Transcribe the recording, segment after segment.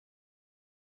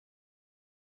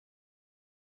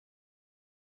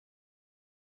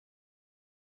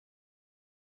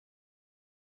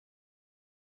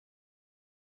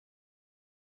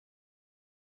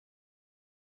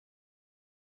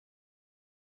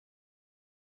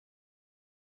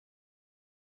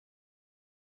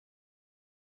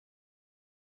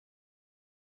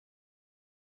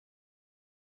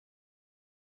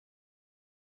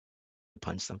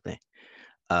punch something.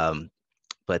 Um,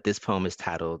 but this poem is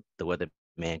titled "The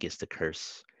Weatherman Gets the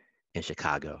Curse in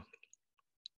Chicago."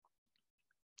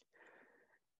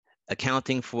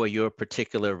 Accounting for your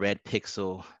particular red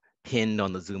pixel pinned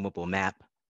on the zoomable map,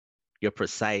 your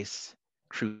precise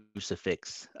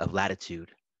crucifix of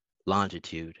latitude,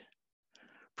 longitude.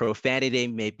 Profanity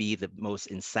may be the most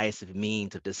incisive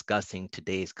means of discussing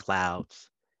today's clouds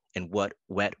and what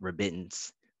wet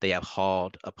ribbons they have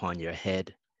hauled upon your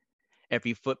head.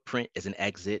 Every footprint is an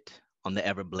exit on the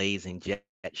ever blazing jet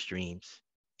streams.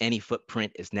 Any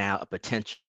footprint is now a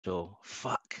potential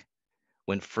fuck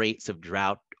when freights of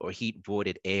drought or heat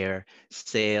voided air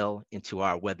sail into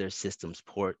our weather system's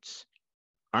ports.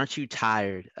 Aren't you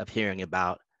tired of hearing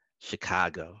about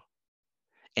Chicago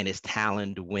and its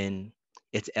taloned wind,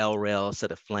 its L rail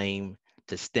set aflame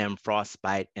to stem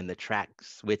frostbite and the track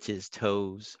switches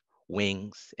toes,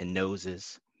 wings, and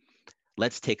noses?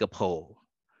 Let's take a poll.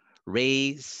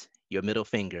 Raise your middle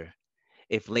finger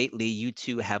if lately you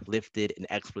too have lifted an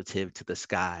expletive to the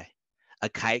sky, a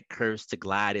kite cursed to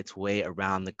glide its way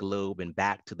around the globe and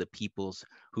back to the peoples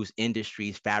whose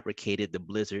industries fabricated the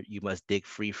blizzard you must dig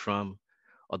free from,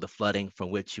 or the flooding from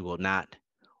which you will not,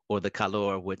 or the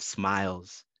calor which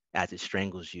smiles as it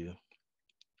strangles you.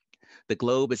 The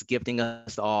globe is gifting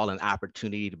us all an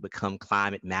opportunity to become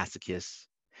climate masochists,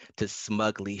 to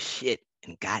smugly shit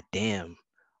and goddamn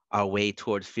our way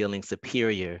towards feeling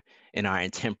superior in our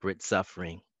intemperate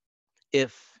suffering.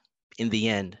 If, in the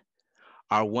end,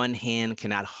 our one hand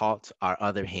cannot halt our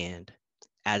other hand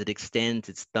as it extends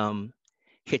its thumb,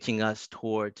 hitching us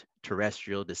toward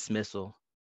terrestrial dismissal,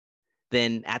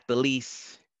 then at the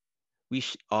least,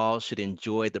 all should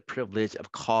enjoy the privilege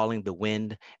of calling the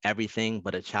wind everything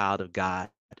but a child of God,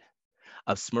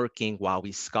 of smirking while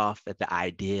we scoff at the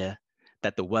idea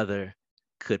that the weather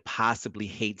could possibly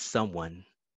hate someone,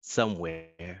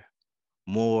 somewhere,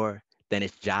 more than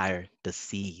its gyre to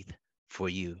seethe for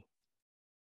you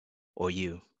or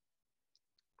you.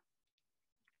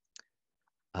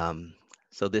 Um,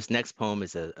 so this next poem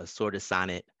is a sort of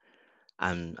sonnet.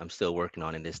 I'm still working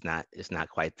on it. It's not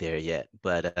quite there yet,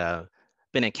 but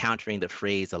been encountering the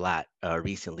phrase a lot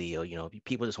recently. Or,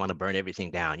 people just want to burn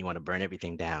everything down. You want to burn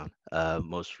everything down.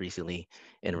 Most recently,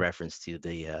 in reference to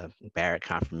the Barrett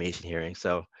confirmation hearing.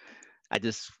 So I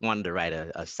just wanted to write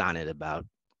a sonnet about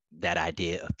that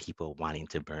idea of people wanting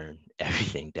to burn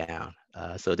everything down.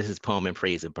 So this is poem in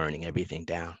praise of burning everything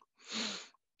down.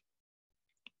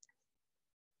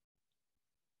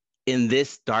 In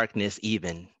this darkness,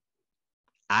 even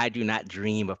I do not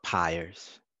dream of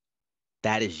pyres.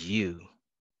 That is you,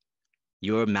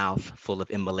 your mouth full of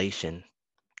immolation,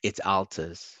 its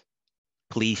altars.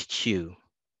 Please chew,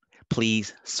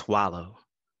 please swallow.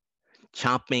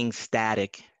 Chomping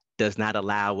static does not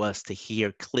allow us to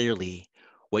hear clearly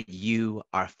what you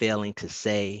are failing to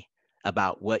say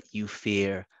about what you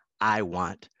fear I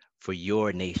want for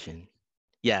your nation.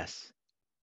 Yes,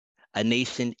 a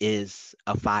nation is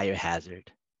a fire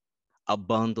hazard, a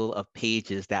bundle of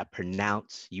pages that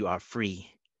pronounce you are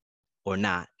free or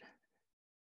not.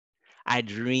 I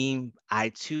dream I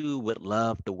too would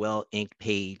love the well inked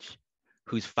page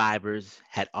whose fibers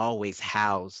had always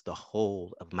housed the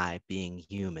whole of my being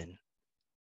human.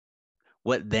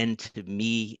 What then to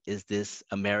me is this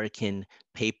American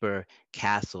paper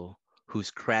castle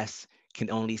whose crest can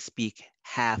only speak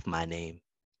half my name,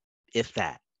 if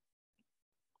that,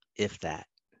 if that.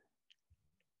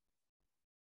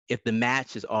 If the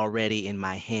match is already in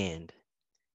my hand,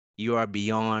 you are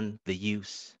beyond the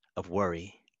use of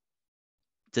worry.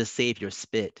 Just save your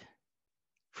spit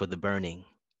for the burning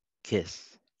kiss.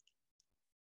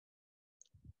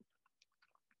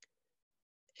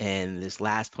 And this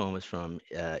last poem is from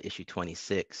issue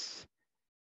 26.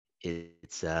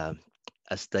 It's a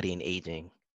study in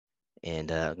aging. And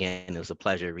again, it was a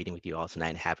pleasure reading with you all tonight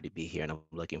and happy to be here. And I'm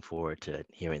looking forward to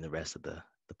hearing the rest of the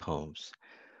poems.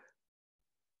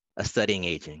 A study in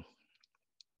aging.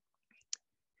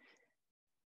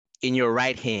 In your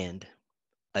right hand,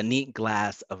 a neat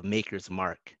glass of Maker's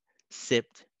Mark,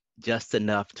 sipped just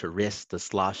enough to risk the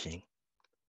sloshing.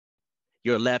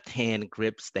 Your left hand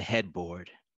grips the headboard,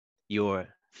 your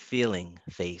feeling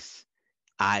face,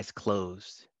 eyes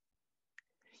closed.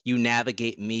 You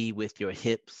navigate me with your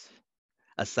hips,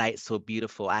 a sight so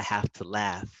beautiful I have to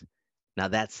laugh. Now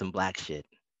that's some black shit.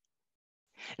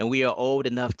 And we are old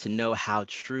enough to know how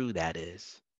true that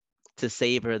is, to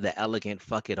savor the elegant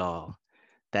fuck it all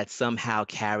that somehow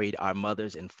carried our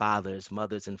mothers and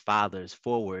fathers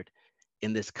forward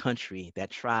in this country that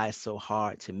tries so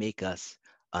hard to make us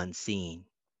unseen.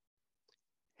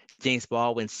 James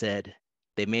Baldwin said,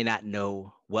 they may not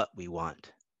know what we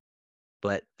want,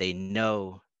 but they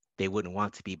know they wouldn't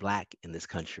want to be Black in this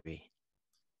country,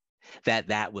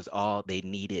 that was all they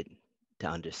needed to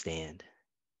understand.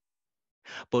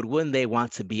 But wouldn't they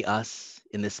want to be us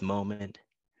in this moment?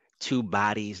 Two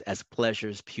bodies as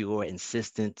pleasure's pure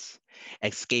insistence,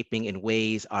 escaping in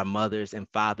ways our mothers and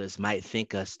fathers might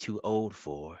think us too old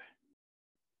for.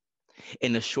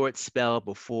 In the short spell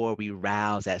before we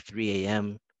rouse at 3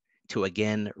 a.m. to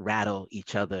again rattle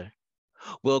each other,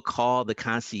 we'll call the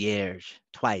concierge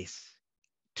twice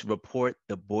to report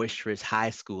the boisterous high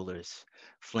schoolers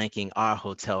flanking our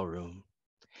hotel room,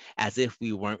 as if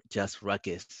we weren't just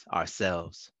ruckus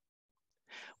ourselves.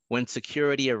 When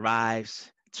security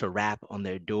arrives to rap on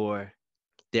their door,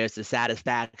 there's the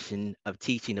satisfaction of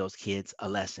teaching those kids a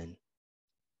lesson.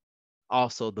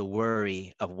 Also, the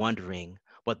worry of wondering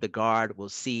what the guard will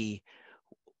see,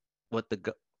 what the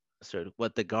gu-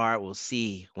 what the guard will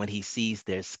see when he sees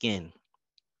their skin.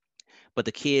 But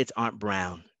the kids aren't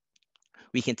brown.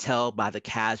 We can tell by the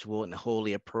casual and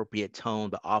wholly appropriate tone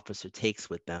the officer takes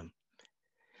with them.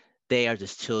 They are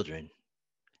just children,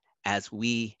 as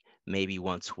we maybe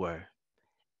once were,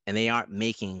 and they aren't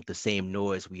making the same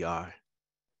noise we are.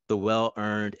 The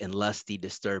well-earned and lusty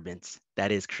disturbance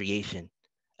that is creation,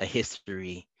 a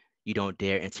history you don't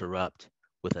dare interrupt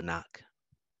with a knock.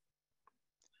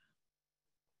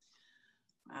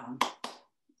 Wow,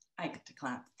 I get to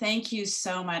clap. Thank you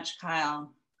so much,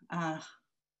 Kyle.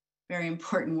 Very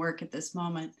important work at this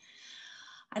moment.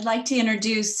 I'd like to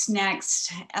introduce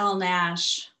next Elle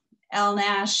Nash. Elle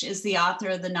Nash is the author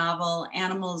of the novel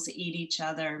Animals Eat Each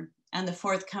Other and the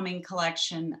forthcoming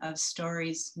collection of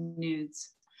stories,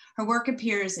 Nudes. Her work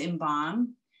appears in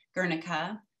Bomb,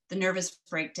 Guernica, The Nervous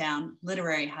Breakdown,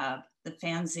 Literary Hub, The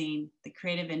Fanzine, The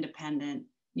Creative Independent,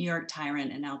 New York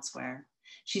Tyrant, and elsewhere.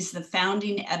 She's the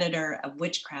founding editor of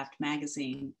Witchcraft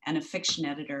magazine and a fiction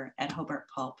editor at Hobart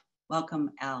Pulp.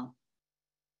 Welcome, Elle.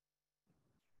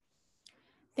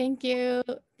 Thank you.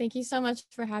 Thank you so much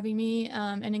for having me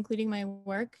and including my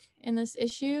work in this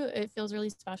issue. It feels really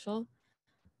special.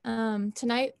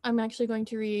 Tonight, I'm actually going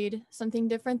to read something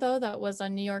different, though, that was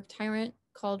on New York Tyrant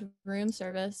called Room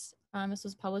Service. This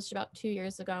was published about 2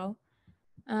 years ago.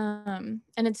 And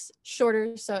it's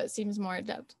shorter, so it seems more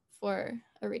adept for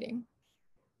a reading.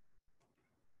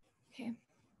 Okay.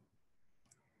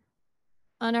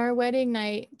 On our wedding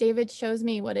night, David shows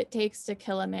me what it takes to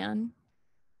kill a man.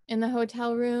 In the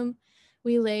hotel room,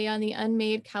 we lay on the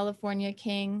unmade California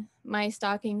king, my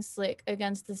stocking slick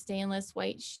against the stainless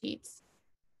white sheets.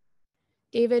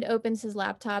 David opens his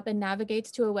laptop and navigates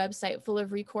to a website full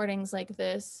of recordings like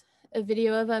this, a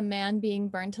video of a man being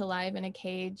burnt alive in a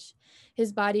cage,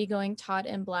 his body going taut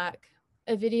and black,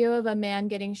 a video of a man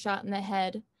getting shot in the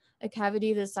head, a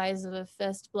cavity the size of a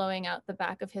fist blowing out the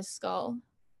back of his skull.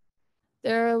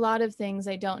 There are a lot of things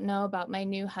I don't know about my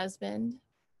new husband.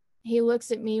 He looks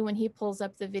at me when he pulls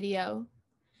up the video.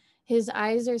 His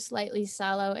eyes are slightly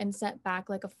sallow and set back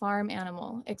like a farm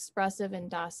animal, expressive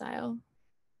and docile.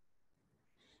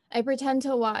 I pretend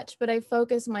to watch, but I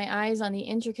focus my eyes on the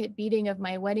intricate beading of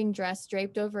my wedding dress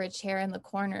draped over a chair in the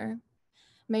corner.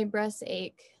 My breasts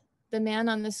ache. The man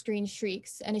on the screen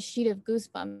shrieks, and a sheet of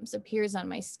goosebumps appears on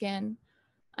my skin.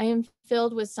 I am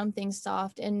filled with something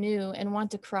soft and new and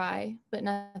want to cry, but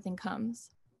nothing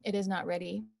comes. It is not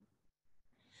ready.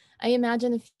 I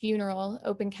imagine the funeral,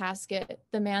 open casket,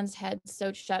 the man's head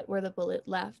sewed shut where the bullet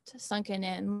left, sunken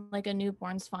in like a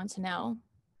newborn's fontanelle.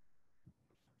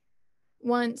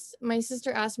 Once, my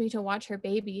sister asked me to watch her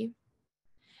baby.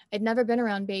 I'd never been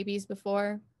around babies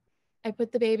before. I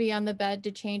put the baby on the bed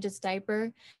to change its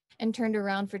diaper and turned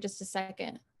around for just a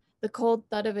second. The cold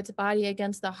thud of its body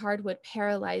against the hardwood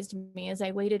paralyzed me as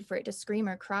I waited for it to scream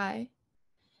or cry.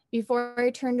 Before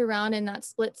I turned around in that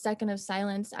split second of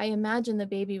silence, I imagined the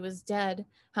baby was dead,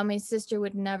 how my sister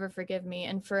would never forgive me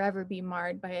and forever be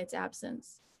marred by its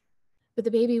absence. But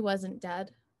the baby wasn't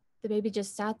dead. The baby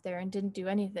just sat there and didn't do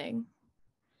anything.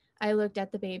 I looked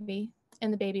at the baby,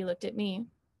 and the baby looked at me.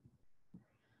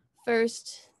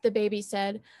 First, the baby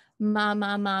said, "Ma,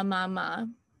 ma, ma, ma, ma."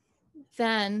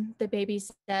 Then the baby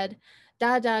said,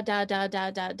 "Da, da, da, da,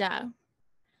 da, da, da."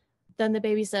 Then the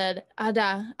baby said,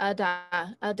 "Ada,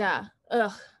 ada, ada,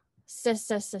 ugh, sis,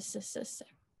 sis, sis, sis, sis."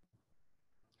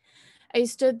 I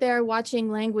stood there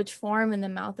watching language form in the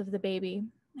mouth of the baby,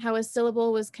 how a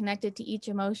syllable was connected to each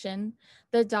emotion,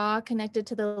 the da connected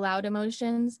to the loud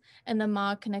emotions, and the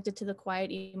ma connected to the quiet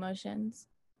emotions.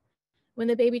 When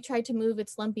the baby tried to move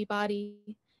its lumpy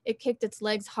body, it kicked its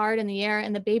legs hard in the air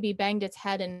and the baby banged its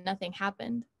head and nothing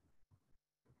happened.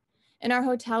 In our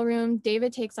hotel room,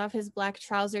 David takes off his black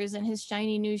trousers and his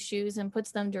shiny new shoes and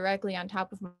puts them directly on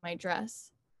top of my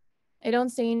dress. I don't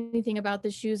say anything about the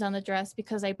shoes on the dress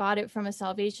because I bought it from a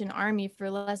Salvation Army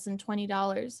for less than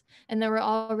 $20, and there were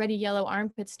already yellow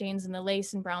armpit stains in the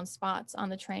lace and brown spots on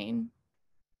the train.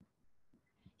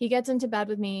 He gets into bed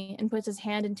with me and puts his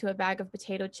hand into a bag of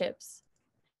potato chips.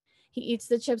 He eats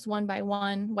the chips one by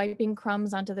one, wiping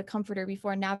crumbs onto the comforter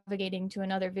before navigating to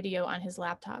another video on his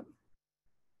laptop.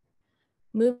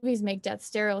 Movies make death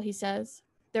sterile, he says.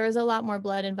 There is a lot more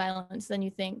blood and violence than you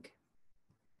think.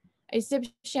 I sip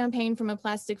champagne from a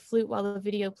plastic flute while the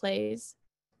video plays.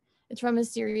 It's from a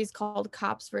series called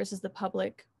Cops versus the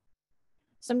Public.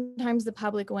 Sometimes the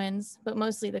public wins, but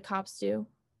mostly the cops do.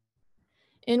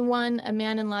 In one, a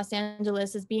man in Los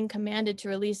Angeles is being commanded to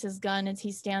release his gun as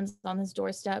he stands on his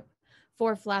doorstep,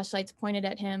 4 flashlights pointed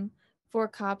at him, 4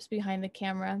 cops behind the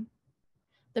camera.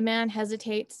 The man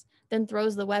hesitates, then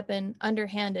throws the weapon,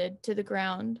 underhanded, to the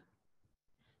ground.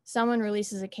 Someone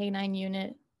releases a K9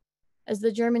 unit. As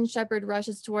the German Shepherd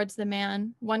rushes towards the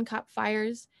man, one cop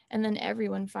fires, and then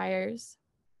everyone fires.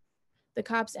 The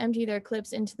cops empty their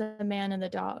clips into the man and the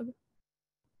dog.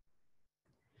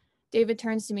 David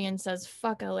turns to me and says,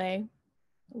 "Fuck LA."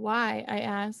 Why? I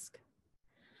ask.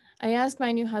 I ask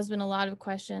my new husband a lot of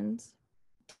questions.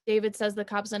 David says the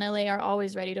cops in LA are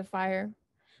always ready to fire.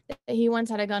 That he once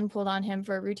had a gun pulled on him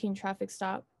for a routine traffic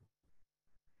stop.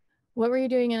 What were you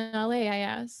doing in LA? I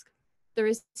ask. The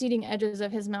receding edges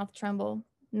of his mouth tremble.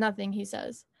 Nothing, he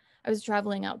says. I was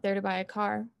traveling out there to buy a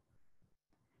car.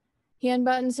 He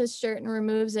unbuttons his shirt and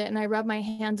removes it, and I rub my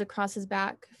hands across his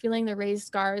back, feeling the raised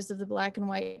scars of the black and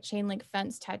white chain link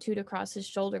fence tattooed across his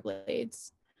shoulder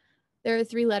blades. There are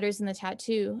 3 letters in the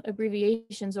tattoo,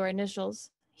 abbreviations or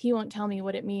initials. He won't tell me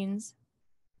what it means.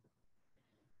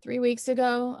 3 weeks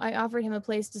ago, I offered him a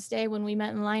place to stay when we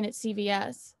met in line at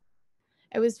CVS.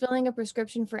 I was filling a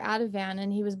prescription for Ativan,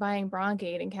 and he was buying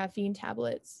Bronchate and caffeine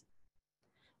tablets.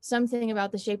 Something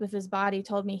about the shape of his body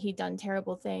told me he'd done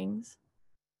terrible things.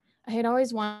 I had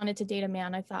always wanted to date a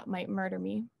man I thought might murder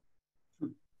me.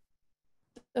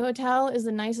 The hotel is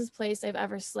the nicest place I've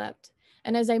ever slept,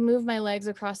 and as I move my legs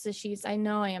across the sheets, I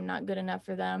know I am not good enough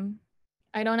for them.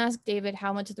 I don't ask David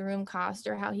how much the room cost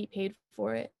or how he paid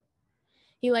for it.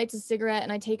 He lights a cigarette,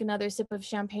 and I take another sip of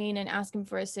champagne and ask him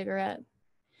for a cigarette.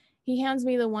 He hands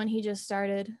me the one he just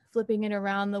started, flipping it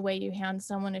around the way you hand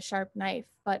someone a sharp knife,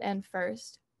 butt end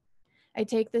first. I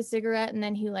take the cigarette, and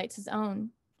then he lights his own.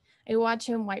 I watch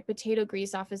him wipe potato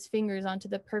grease off his fingers onto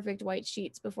the perfect white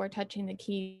sheets before touching the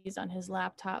keys on his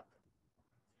laptop.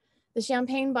 The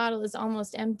champagne bottle is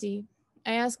almost empty.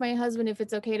 I ask my husband if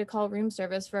it's okay to call room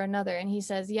service for another, and he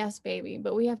says, "Yes, baby,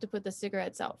 but we have to put the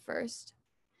cigarettes out first."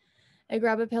 I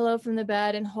grab a pillow from the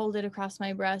bed and hold it across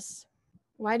my breast.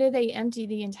 Why do they empty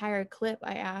the entire clip?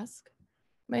 I ask.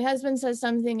 My husband says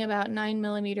something about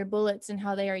 9mm bullets and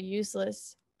how they are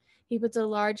useless. He puts a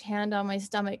large hand on my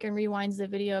stomach and rewinds the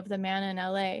video of the man in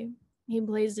LA. He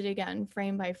plays it again,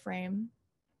 frame by frame.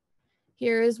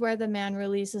 Here is where the man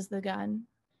releases the gun.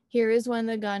 Here is when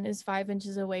the gun is 5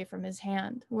 inches away from his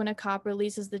hand, when a cop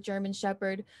releases the German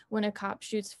Shepherd, when a cop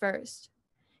shoots first.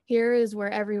 Here is where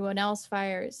everyone else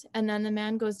fires, and then the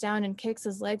man goes down and kicks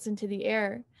his legs into the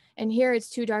air. And here it's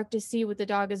too dark to see what the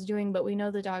dog is doing, but we know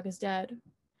the dog is dead.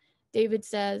 David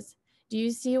says, "Do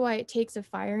you see why it takes a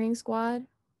firing squad?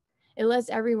 It lets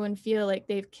everyone feel like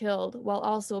they've killed while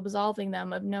also absolving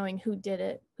them of knowing who did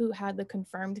it, who had the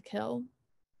confirmed kill."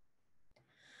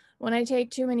 When I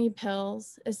take too many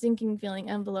pills, a sinking feeling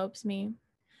envelopes me.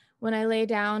 When I lay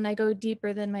down, I go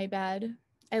deeper than my bed.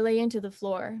 I lay into the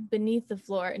floor, beneath the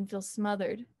floor, and feel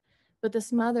smothered. But the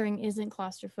smothering isn't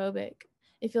claustrophobic.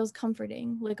 It feels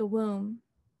comforting, like a womb.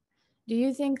 "Do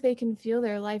you think they can feel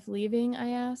their life leaving?" I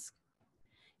ask.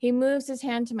 He moves his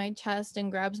hand to my chest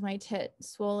and grabs my tit,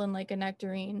 swollen like a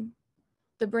nectarine.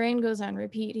 "The brain goes on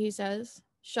repeat," he says.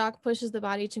 "Shock pushes the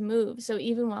body to move, so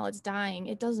even while it's dying,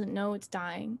 it doesn't know it's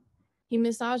dying." He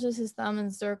massages his thumb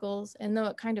in circles, and though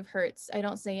it kind of hurts, I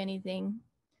don't say anything.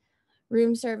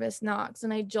 Room service knocks,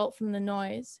 and I jolt from the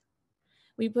noise.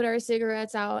 We put our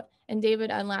cigarettes out, and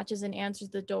David unlatches and answers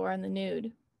the door in the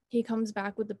nude. He comes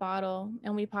back with the bottle,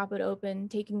 and we pop it open,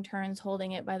 taking turns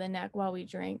holding it by the neck while we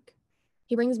drink.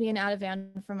 He brings me an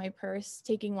Ativan from my purse,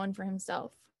 taking one for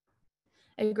himself.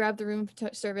 I grab the room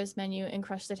service menu and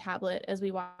crush the tablet as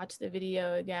we watch the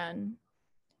video again.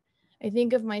 I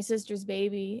think of my sister's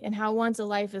baby and how once a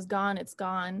life is gone, it's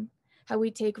gone. How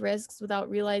we take risks without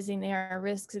realizing they are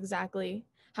risks exactly.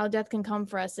 How death can come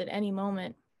for us at any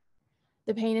moment.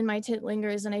 The pain in my tit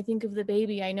lingers, and I think of the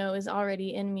baby I know is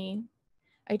already in me.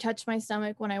 I touch my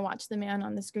stomach when I watch the man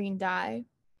on the screen die.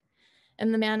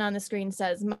 And the man on the screen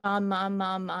says, "Mom, mom,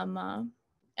 mom, mom, mom."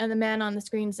 And the man on the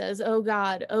screen says, "Oh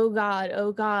God, oh God,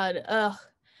 oh God, ugh,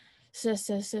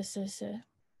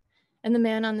 And the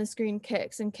man on the screen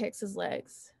kicks and kicks his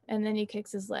legs. And then he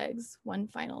kicks his legs one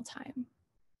final time.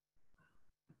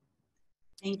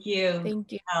 Thank you.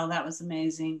 Thank you. Oh, that was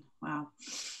amazing. Wow.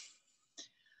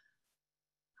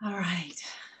 All right.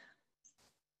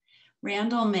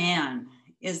 Randall Mann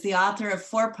is the author of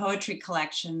 4 poetry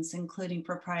collections, including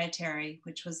Proprietary,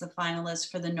 which was the finalist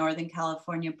for the Northern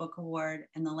California Book Award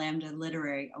and the Lambda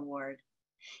Literary Award.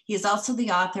 He is also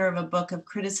the author of a book of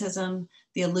criticism,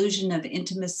 The Illusion of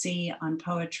Intimacy on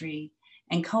Poetry,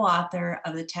 and co-author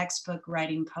of the textbook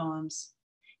Writing Poems.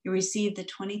 He received the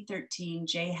 2013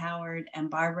 J. Howard and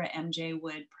Barbara M.J.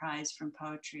 Wood Prize from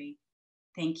Poetry.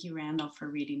 Thank you, Randall, for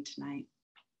reading tonight.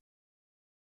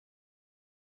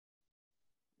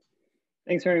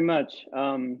 Thanks very much.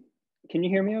 Can you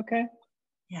hear me okay?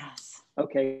 Yes.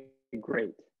 Okay,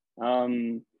 great.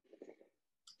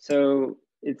 So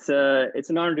it's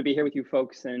an honor to be here with you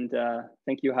folks, and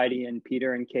thank you, Heidi and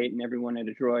Peter and Kate and everyone at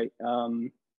Adroit.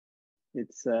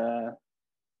 It's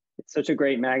such a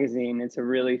great magazine. It's a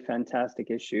really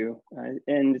fantastic issue,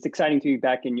 and it's exciting to be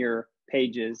back in your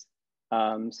pages.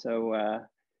 So I'm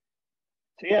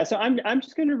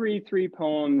just going to read 3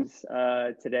 poems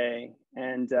today,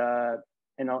 and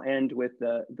I'll end with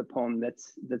the poem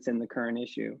that's in the current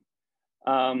issue.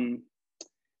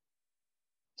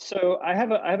 So I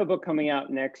have a book coming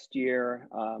out next year,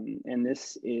 and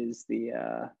this is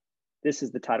the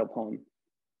title poem.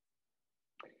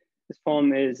 This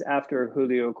poem is after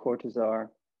Julio Cortázar.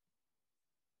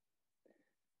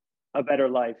 A Better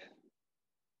Life.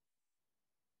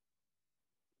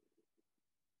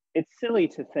 It's silly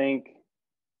to think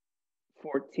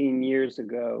 14 years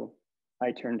ago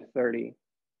I turned 30.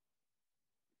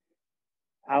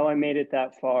 How I made it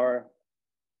that far,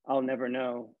 I'll never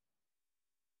know.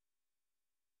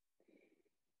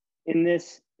 In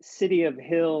this city of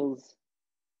hills,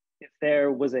 if there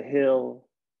was a hill,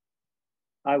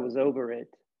 I was over it.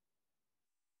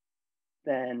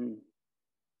 Then,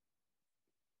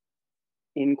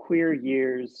 in queer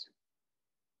years,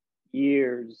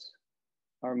 years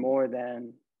are more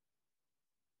than.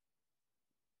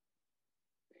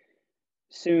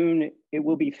 Soon it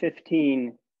will be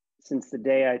 15 since the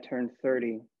day I turned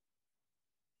 30.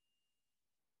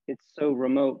 It's so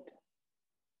remote.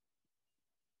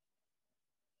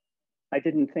 I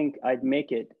didn't think I'd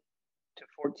make it to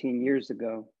 14 years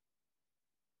ago.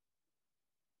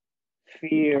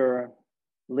 Fear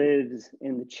lives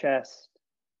in the chest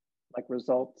like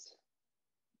results.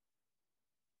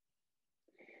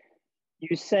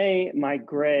 You say my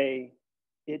gray,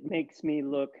 it makes me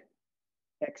look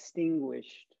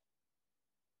extinguished.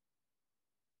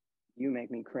 You make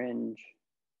me cringe.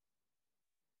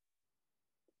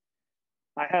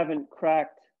 I haven't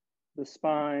cracked the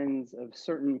spines of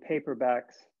certain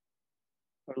paperbacks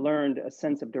or learned a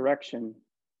sense of direction,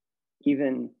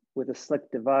 even with a slick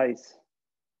device.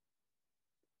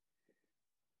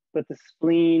 But the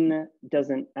spleen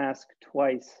doesn't ask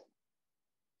twice,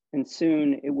 and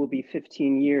soon it will be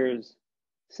 15 years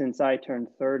since I turned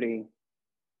 30,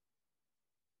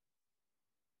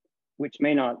 which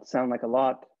may not sound like a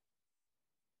lot,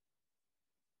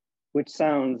 which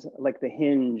sounds like the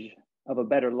hinge of a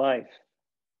better life.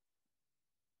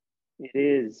 It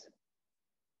is,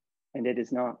 and it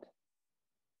is not.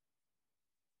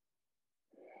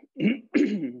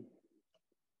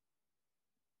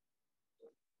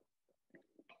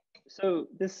 So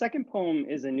this second poem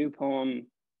is a new poem,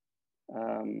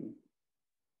 and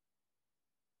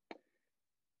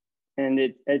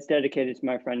it's dedicated to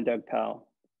my friend Doug Powell.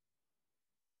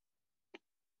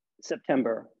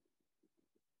 September.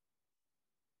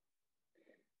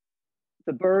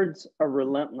 The birds are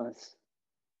relentless.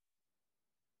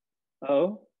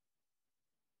 Oh,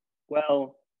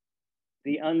 well,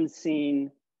 the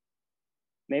unseen,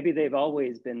 maybe they've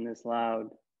always been this loud.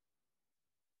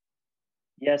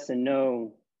 Yes and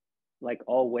no, like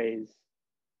always,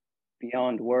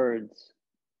 beyond words.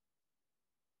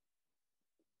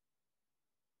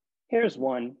 Here's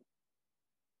one,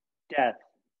 death,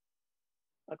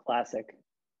 a classic.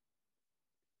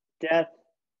 Death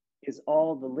is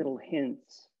all the little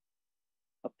hints,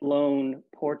 a blown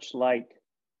porch light,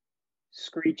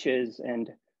 screeches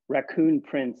and raccoon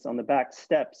prints on the back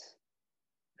steps,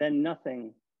 then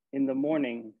nothing in the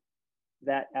morning,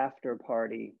 that after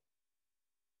party,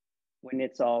 when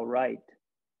it's all right.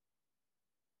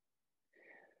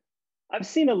 I've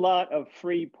seen a lot of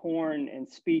free porn and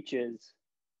speeches,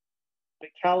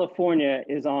 but California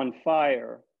is on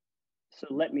fire, so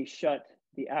let me shut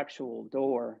the actual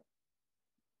door.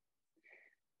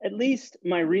 At least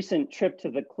my recent trip to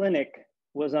the clinic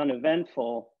was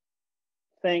uneventful.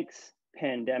 Thanks,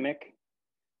 pandemic.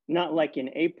 Not like in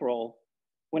April,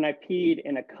 when I peed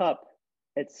in a cup,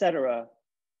 etc.,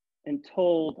 and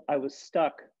told I was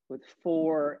stuck with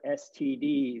 4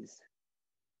 STDs.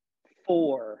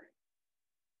 4.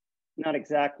 Not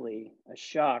exactly a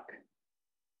shock.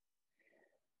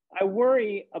 I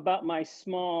worry about my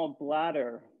small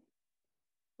bladder.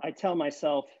 I tell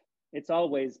myself it's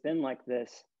always been like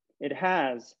this. It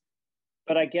has,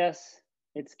 but I guess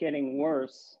it's getting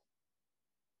worse.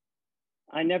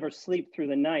 I never sleep through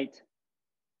the night,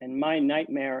 and my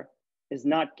nightmare is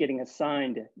not getting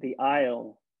assigned the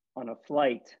aisle on a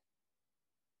flight.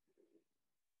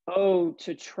 Oh,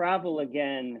 to travel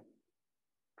again.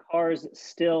 Cars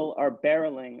still are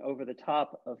barreling over the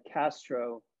top of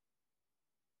Castro.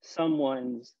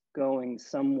 Someone's going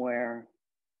somewhere.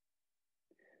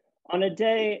 On a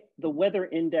day the weather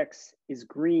index is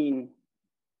green,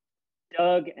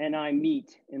 Doug and I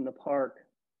meet in the park.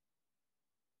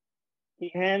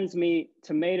 He hands me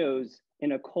tomatoes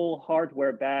in a Cole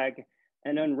Hardware bag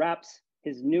and unwraps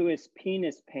his newest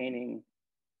penis painting.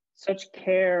 Such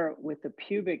care with the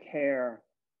pubic hair.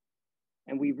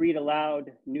 And we read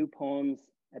aloud new poems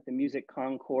at the music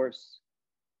concourse,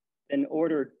 then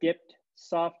order dipped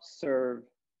soft serve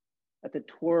at the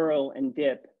twirl and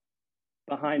dip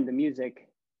behind the music.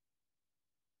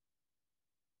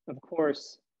 Of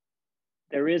course,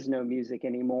 there is no music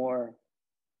anymore.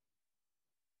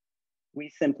 We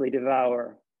simply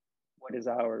devour what is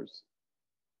ours.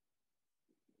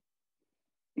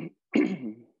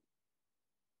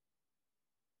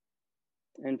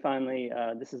 And finally,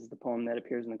 this is the poem that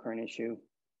appears in the current issue.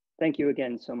 Thank you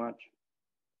again so much.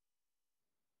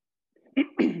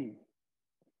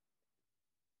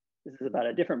 This is about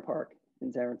a different park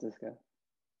in San Francisco.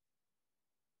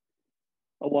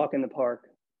 A walk in the park.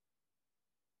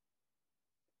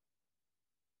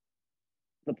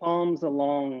 The palms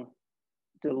along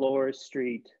Dolores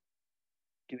Street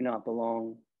do not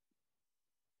belong.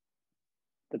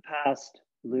 The past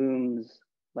looms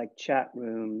like chat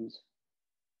rooms.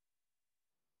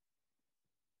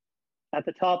 At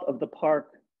the top of the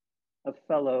park, a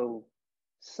fellow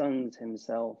suns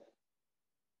himself.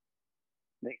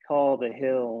 They call the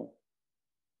hill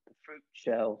the fruit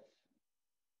shelf.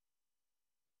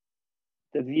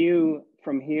 The view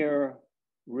from here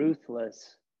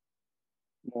ruthless,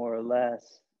 more or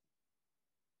less.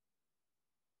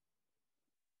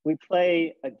 We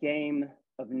play a game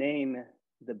of name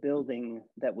the building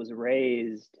that was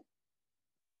raised.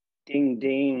 Ding,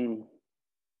 ding.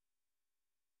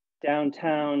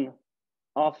 Downtown,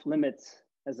 off limits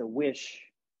as a wish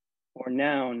or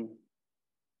noun.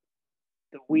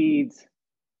 The weeds,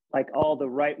 like all the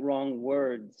right, wrong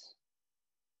words,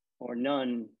 or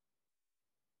none.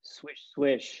 Swish,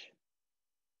 swish.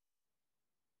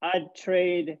 I'd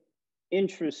trade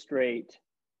interest rate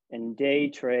and day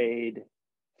trade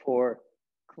for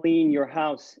clean your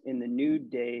house in the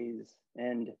nude days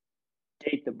and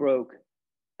date the broke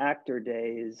actor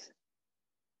days.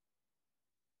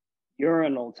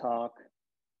 Urinal talk.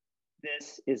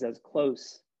 This is as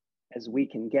close as we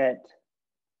can get.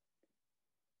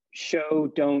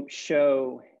 Show, don't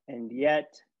show, and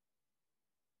yet,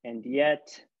 the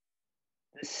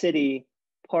city,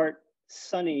 part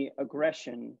sunny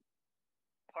aggression,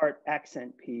 part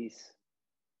accent piece.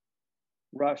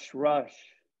 Rush, rush.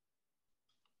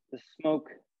 The smoke,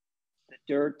 the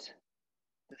dirt,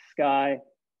 the sky.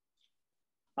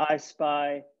 I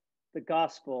spy the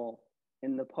gospel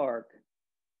in the park.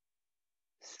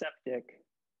 Septic,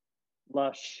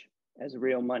 lush as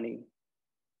real money.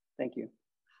 Thank you.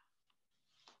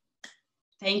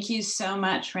 Thank you so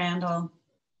much, Randall.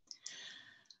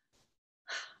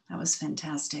 That was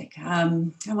fantastic. I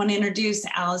want to introduce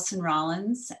Alison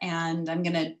Rollins, and I'm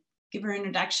going to give her an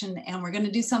introduction, and we're going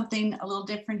to do something a little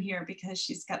different here because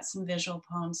she's got some visual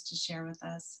poems to share with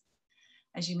us,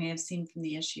 as you may have seen from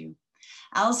the issue.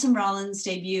 Alison Rollins'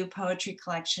 debut poetry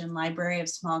collection, Library of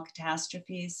Small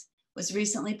Catastrophes, was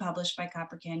recently published by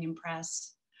Copper Canyon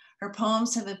Press. Her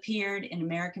poems have appeared in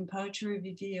American Poetry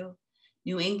Review,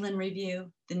 New England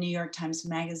Review, the New York Times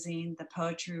Magazine, the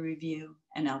Poetry Review,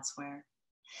 and elsewhere.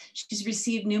 She's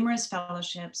received numerous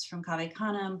fellowships from Cave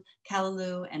Canem,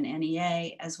 Callaloo, and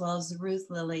NEA, as well as the Ruth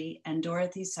Lilly and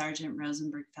Dorothy Sargent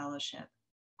Rosenberg Fellowship.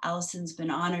 Alison's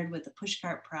been honored with the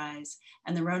Pushcart Prize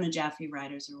and the Rona Jaffe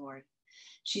Writers Award.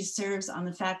 She serves on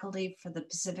the faculty for the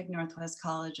Pacific Northwest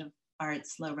College of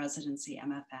Arts Low Residency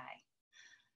MFA.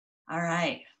 All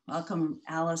right, welcome,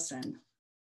 Alison.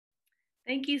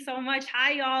 Thank you so much.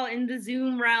 Hi, y'all in the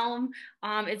Zoom realm.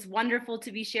 It's wonderful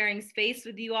to be sharing space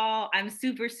with you all. I'm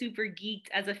super, super geeked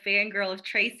as a fangirl of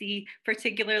Traci,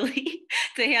 particularly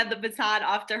to hand the baton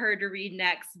off to her to read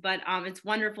next. But it's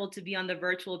wonderful to be on the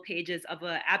virtual pages of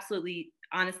an absolutely,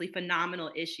 honestly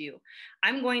phenomenal issue.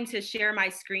 I'm going to share my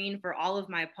screen for all of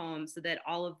my poems so that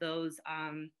all of those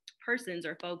persons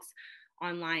or folks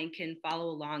online can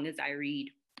follow along as I read.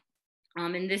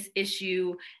 And this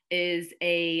issue is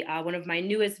one of my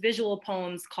newest visual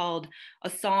poems called A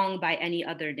Song by Any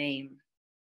Other Name.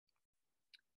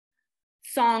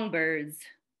 Songbirds,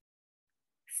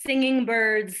 singing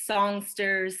birds,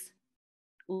 songsters,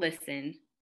 listen.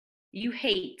 You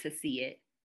hate to see it.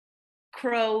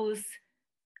 Crows,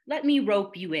 let me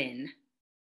rope you in.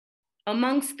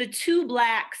 Amongst the two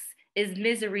blacks is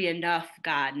misery enough,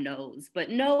 God knows, but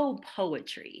no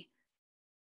poetry.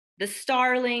 The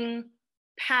starling,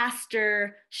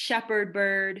 pastor, shepherd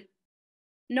bird,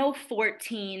 no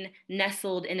 14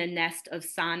 nestled in a nest of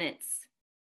sonnets.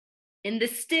 In the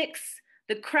sticks,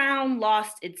 the crown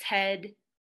lost its head.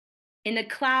 In a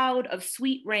cloud of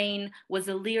sweet rain was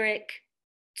a lyric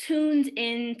tuned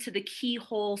in to the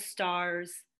keyhole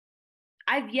stars.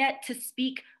 I've yet to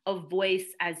speak of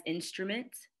voice as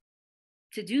instrument.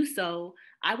 To do so,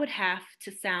 I would have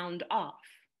to sound off.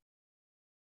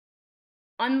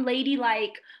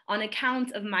 Unladylike on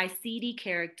account of my seedy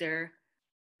character,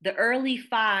 the early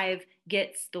 5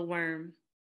 gets the worm.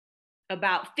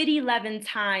 About 11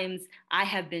 times I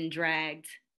have been dragged.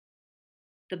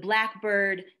 The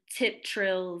blackbird tip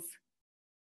trills.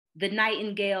 The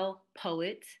nightingale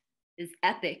poet is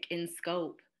epic in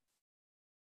scope.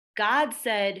 God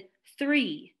said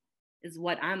 3 is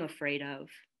what I'm afraid of.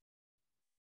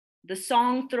 The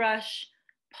song thrush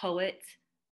poet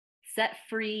set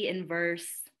free in verse.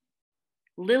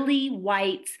 Lily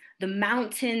white, the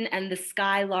mountain and the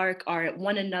skylark are at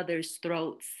one another's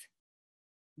throats.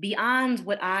 Beyond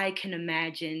what I can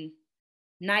imagine,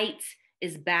 night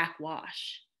is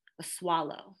backwash, a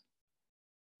swallow.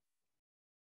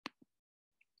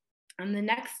 And the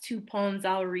next 2 poems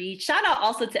I'll read, shout out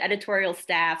also to editorial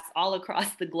staffs all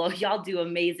across the globe. Y'all do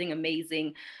amazing,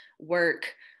 amazing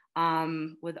work.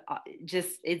 With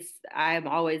I'm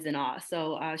always in awe.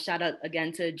 So shout out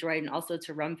again to Adroit and also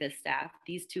to Rumpus staff.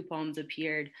 These 2 poems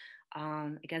appeared,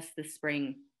 I guess this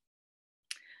spring.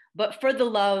 But for the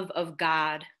love of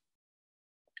God,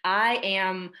 I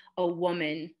am a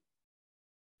woman.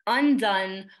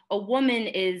 Undone, a woman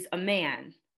is a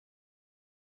man.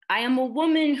 I am a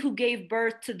woman who gave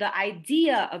birth to the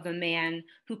idea of a man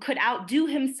who could outdo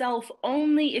himself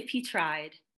only if he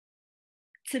tried.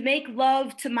 To make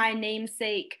love to my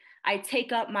namesake, I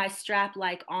take up my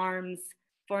strap-like arms,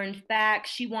 for in fact,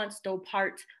 she wants no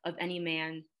part of any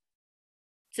man.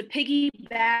 To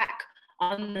piggyback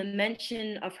on the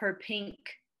mention of her pink,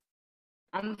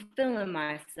 I'm feeling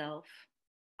myself.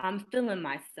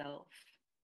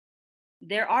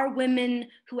 There are women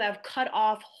who have cut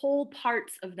off whole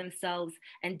parts of themselves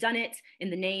and done it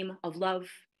in the name of love.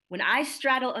 When I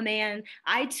straddle a man,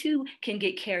 I too can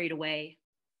get carried away.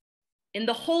 In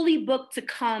the holy book to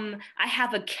come, I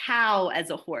have a cow as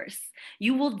a horse.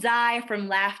 You will die from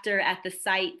laughter at the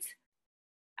sight.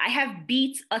 I have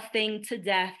beat a thing to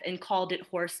death and called it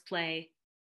horseplay.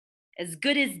 As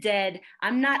good as dead,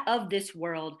 I'm not of this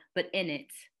world, but in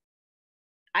it.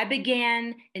 I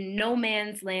began in no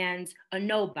man's land, a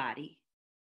nobody.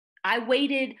 I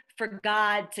waited for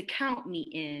God to count me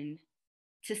in,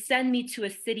 to send me to a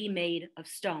city made of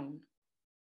stone.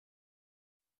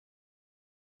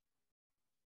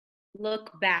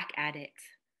 Look back at it.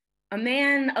 A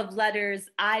man of letters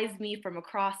eyes me from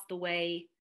across the way.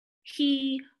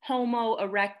 He, Homo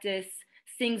erectus,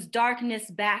 sings darkness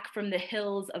back from the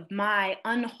hills of my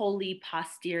unholy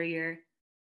posterior.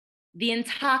 The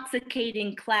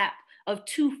intoxicating clap of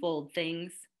twofold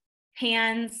things,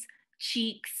 hands,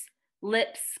 cheeks,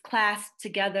 lips clasped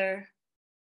together.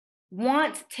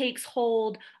 Want takes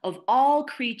hold of all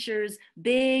creatures,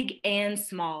 big and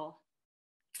small.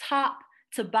 Top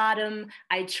to bottom,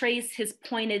 I trace his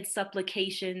pointed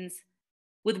supplications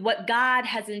with what God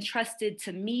has entrusted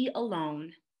to me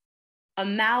alone. A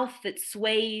mouth that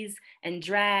sways and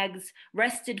drags,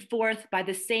 wrested forth by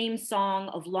the same song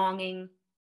of longing.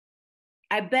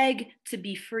 I beg to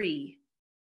be free,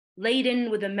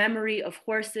 laden with a memory of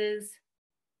horses,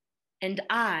 and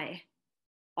I,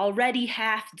 already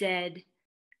half dead,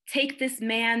 take this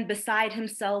man beside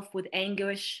himself with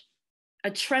anguish, a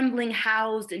trembling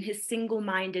housed in his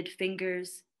single-minded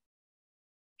fingers.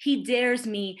 He dares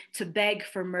me to beg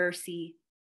for mercy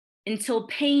until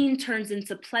pain turns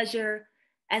into pleasure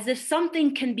as if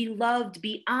something can be loved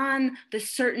beyond the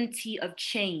certainty of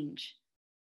change.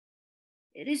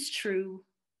 It is true.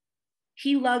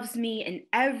 He loves me in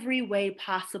every way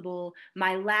possible,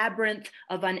 my labyrinth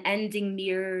of unending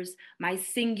mirrors, my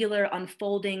singular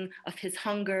unfolding of his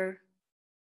hunger.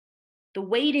 The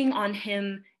waiting on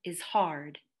him is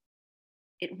hard.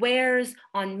 It wears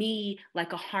on me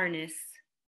like a harness.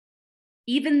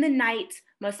 Even the night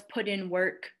must put in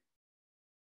work.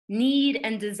 Need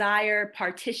and desire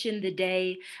partition the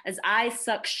day as I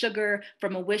suck sugar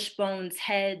from a wishbone's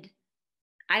head.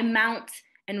 I mount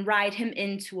and ride him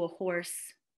into a horse.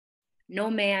 No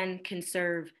man can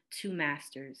serve two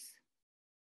masters.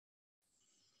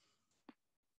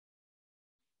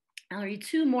 I'll read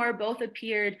two more, both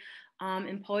appeared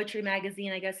in Poetry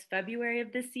Magazine, I guess February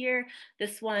of this year.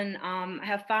 This one, I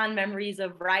have fond memories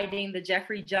of riding the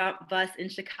Jeffrey Jump bus in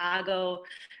Chicago,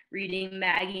 reading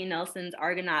Maggie Nelson's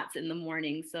Argonauts in the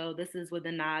morning. So this is with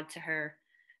a nod to her.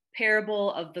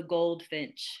 Parable of the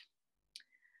Goldfinch.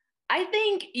 I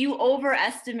think you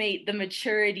overestimate the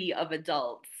maturity of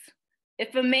adults.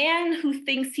 If a man who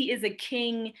thinks he is a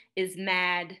king is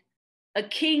mad, a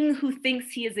king who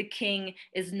thinks he is a king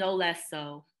is no less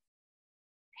so.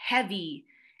 Heavy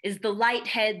is the light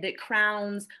head that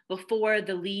crowns before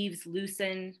the leaves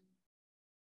loosen.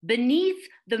 Beneath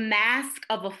the mask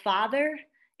of a father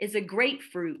is a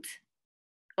grapefruit,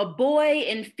 a boy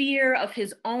in fear of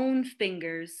his own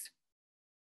fingers.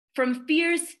 From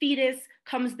fear's fetus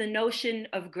comes the notion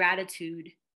of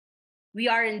gratitude. We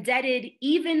are indebted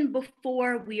even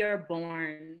before we are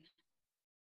born.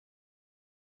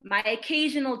 My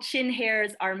occasional chin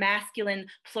hairs are masculine,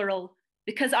 plural,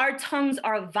 because our tongues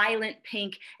are a violent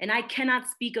pink and I cannot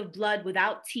speak of blood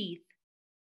without teeth,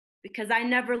 because I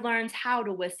never learned how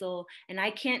to whistle and I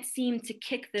can't seem to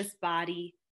kick this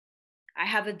body. I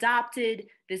have adopted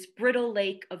this brittle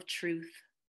lake of truth.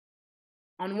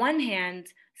 On one hand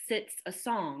sits a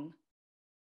song.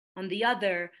 On the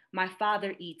other, my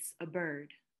father eats a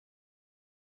bird.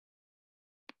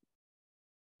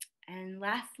 And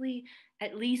lastly,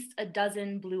 at least a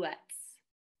dozen bluets.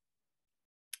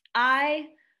 I,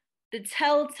 the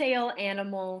telltale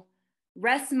animal,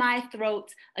 rest my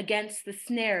throat against the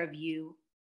snare of you.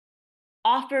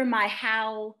 Offer my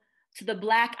howl to the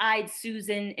black-eyed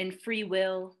Susan in free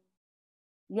will.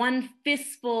 One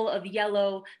fistful of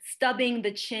yellow stubbing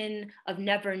the chin of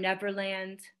Never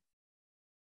Neverland.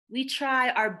 We try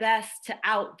our best to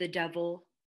out the devil,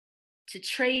 to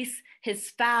trace his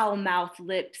foul-mouthed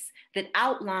lips that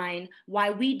outline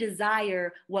why we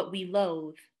desire what we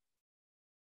loathe.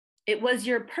 It was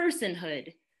your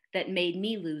personhood that made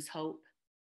me lose hope,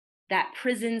 that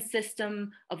prison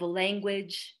system of a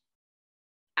language.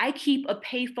 I keep a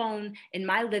payphone in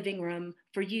my living room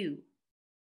for you.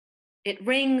 It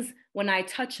rings when I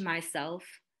touch myself,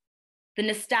 the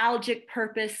nostalgic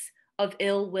purpose of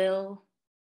ill will.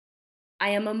 I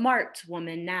am a marked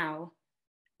woman now,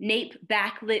 nape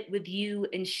backlit with you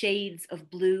in shades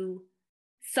of blue,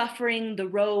 suffering the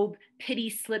robe pity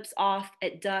slips off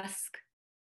at dusk.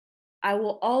 I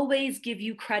will always give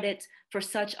you credit for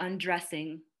such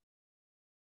undressing.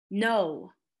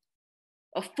 No,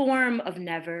 a form of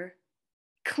never,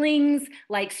 clings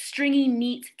like stringy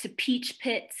meat to peach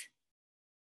pit.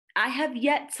 I have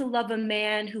yet to love a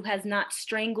man who has not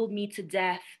strangled me to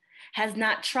death, has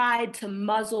not tried to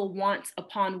muzzle want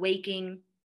upon waking.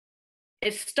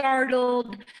 If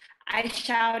startled, I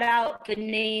shout out the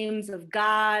names of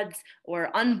gods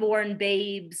or unborn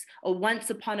babes, or once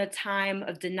upon a time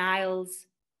of denials.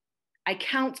 I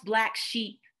count black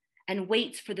sheep and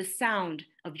wait for the sound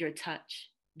of your touch.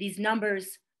 These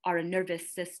numbers are a nervous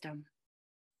system.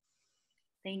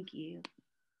 Thank you.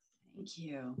 Thank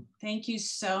you. Thank you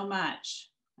so much.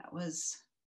 That was,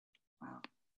 wow.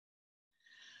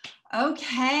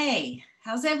 Okay,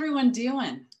 how's everyone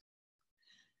doing?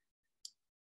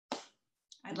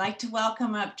 I'd like to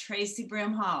welcome up Traci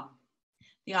Brimhall,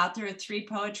 the author of 3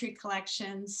 poetry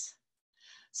collections,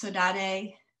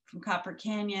 Saudade from Copper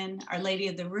Canyon, Our Lady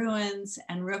of the Ruins,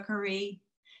 and Rookery.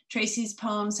 Traci's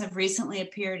poems have recently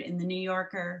appeared in The New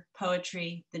Yorker,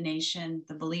 Poetry, The Nation,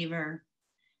 The Believer,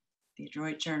 the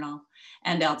Adroit Journal,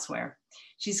 and elsewhere.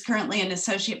 She's currently an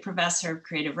associate professor of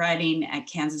creative writing at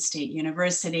Kansas State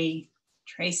University.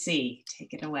 Traci,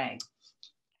 take it away.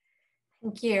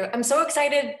 Thank you. I'm so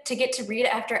excited to get to read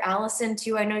after Alison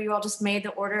too. I know you all just made the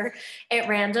order at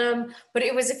random, but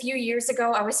it was a few years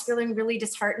ago. I was feeling really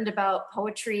disheartened about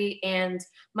poetry and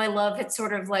my love had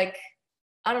sort of like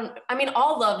I mean,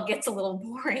 all love gets a little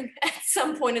boring at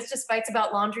some point. It's just fights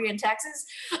about laundry and taxes.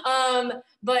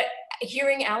 But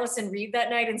hearing Alison read that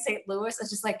night in St. Louis, I was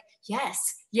just like,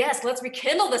 yes, let's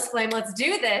rekindle this flame. Let's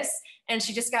do this. And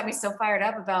she just got me so fired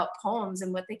up about poems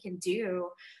and what they can do.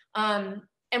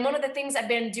 And one of the things I've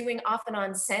been doing off and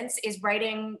on since is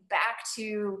writing back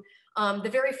to the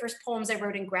very first poems I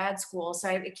wrote in grad school. So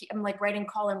I'm like writing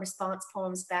call and response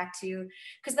poems back to,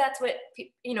 because that's what,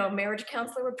 you know, a marriage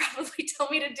counselor would probably tell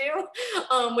me to do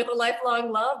with a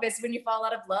lifelong love, is when you fall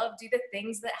out of love, do the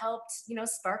things that helped, you know,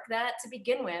 spark that to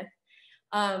begin with.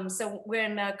 So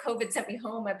when COVID sent me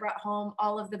home, I brought home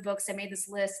all of the books. I made this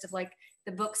list of like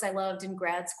the books I loved in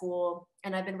grad school.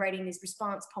 And I've been writing these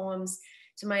response poems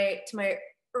to my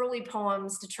early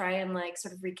poems to try and like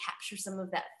sort of recapture some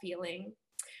of that feeling.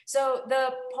 So the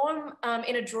poem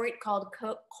in Adroit called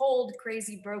Cold,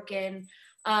 Crazy, Broken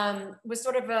was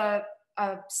sort of a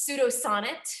pseudo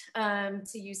sonnet,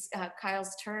 to use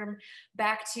Kyle's term,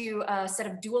 back to a set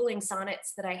of dueling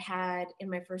sonnets that I had in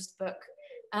my first book.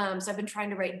 So I've been trying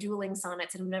to write dueling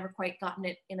sonnets and I've never quite gotten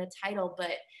it in a title,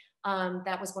 but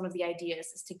that was one of the ideas,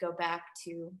 is to go back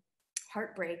to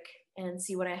heartbreak and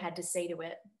see what I had to say to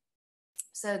it.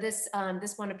 So this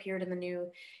one appeared in the new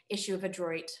issue of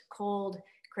Adroit, Cold,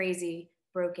 Crazy,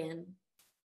 Broken.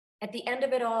 At the end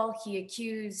of it all, he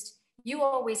accused, "You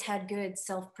always had good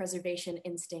self-preservation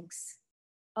instincts.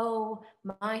 Oh,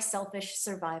 my selfish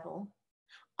survival.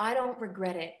 I don't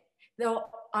regret it, though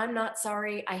I'm not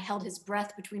sorry I held his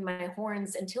breath between my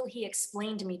horns until he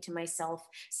explained me to myself,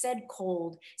 said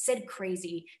cold, said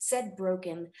crazy, said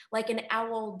broken, like an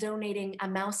owl donating a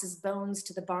mouse's bones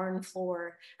to the barn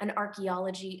floor, an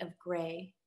archaeology of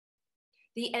gray.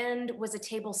 The end was a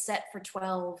table set for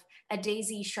 12, a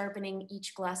daisy sharpening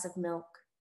each glass of milk.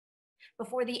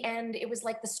 Before the end, it was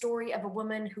like the story of a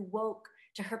woman who woke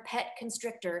to her pet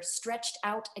constrictor stretched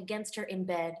out against her in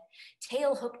bed,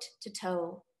 tail hooked to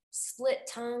toe, split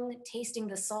tongue tasting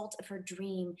the salt of her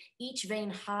dream, each vein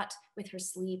hot with her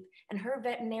sleep, and her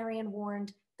veterinarian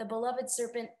warned the beloved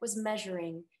serpent was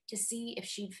measuring to see if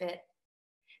she'd fit.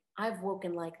 I've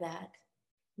woken like that.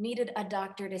 Needed a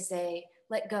doctor to say,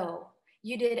 let go.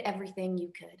 You did everything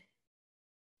you could.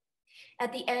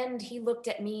 At the end, he looked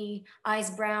at me,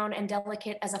 eyes brown and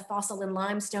delicate as a fossil in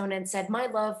limestone, and said, my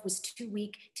love was too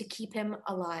weak to keep him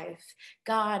alive.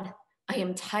 God, I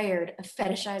am tired of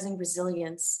fetishizing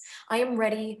resilience. I am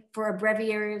ready for a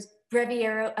breviary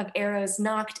of arrows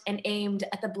knocked and aimed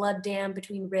at the blood dam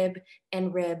between rib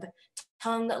and rib,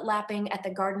 tongue lapping at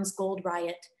the garden's gold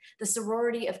riot, the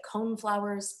sorority of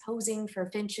coneflowers posing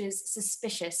for finches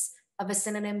suspicious of a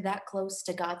synonym that close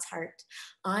to God's heart.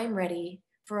 I'm ready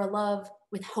for a love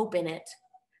with hope in it,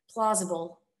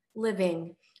 plausible,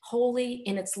 living, holy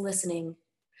in its listening,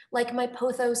 like my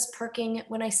pothos perking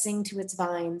when I sing to its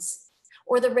vines,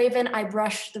 or the raven I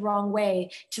brush the wrong way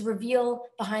to reveal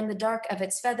behind the dark of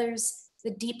its feathers,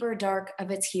 the deeper dark of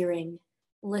its hearing.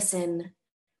 Listen,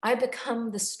 I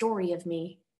become the story of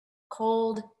me,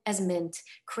 cold as mint,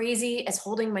 crazy as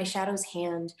holding my shadow's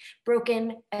hand,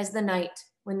 broken as the night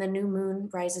when the new moon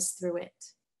rises through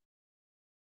it.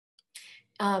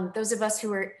 Those of us who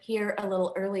were here a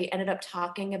little early ended up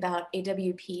talking about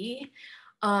AWP.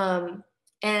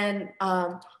 And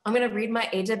I'm gonna read my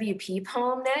AWP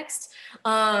poem next,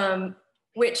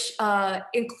 which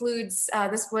includes,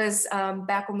 this was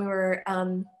back when we were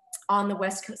on the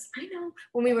West Coast. I know,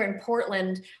 when we were in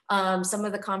Portland, some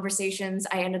of the conversations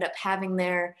I ended up having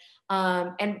there.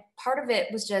 And part of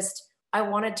it was just, I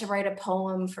wanted to write a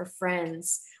poem for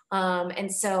friends.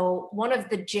 And so one of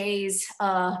the J's,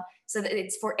 so that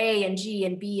it's for A and G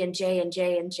and B and J and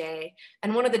J and J.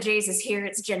 And one of the J's is here,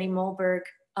 it's Jenny Molberg,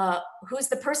 who's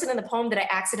the person in the poem that I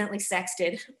accidentally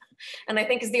sexted. And I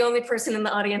think is the only person in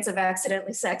the audience I've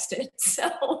accidentally sexted.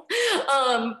 So,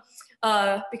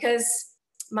 because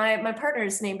my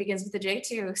partner's name begins with a J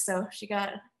too. So she got,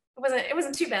 it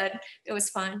wasn't too bad. It was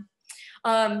fine.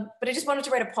 But I just wanted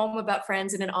to write a poem about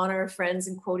friends and in honor of friends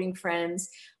and quoting friends.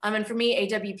 And for me,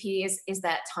 AWP is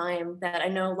that time that I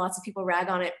know lots of people rag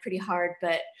on it pretty hard,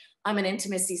 but I'm an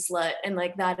intimacy slut. And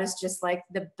like, that is just like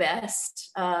the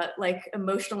best, like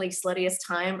emotionally sluttiest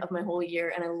time of my whole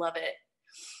year. And I love it.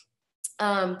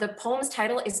 The poem's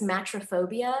title is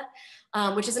Matrophobia,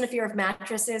 which isn't a fear of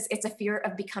mattresses. It's a fear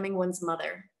of becoming one's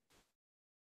mother.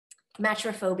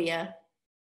 Matrophobia.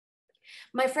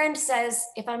 My friend says,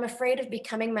 if I'm afraid of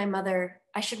becoming my mother,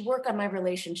 I should work on my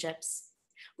relationships.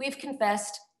 We've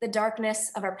confessed the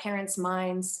darkness of our parents'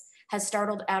 minds has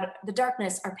startled out, the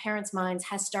darkness our parents' minds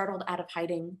has startled out of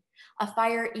hiding. A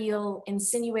fire eel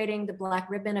insinuating the black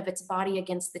ribbon of its body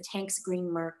against the tank's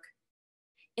green murk.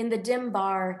 In the dim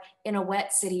bar in a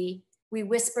wet city, we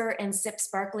whisper and sip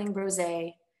sparkling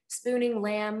rosé, spooning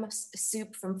lamb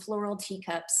soup from floral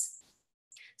teacups.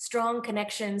 Strong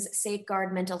connections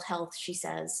safeguard mental health, she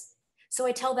says. So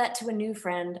I tell that to a new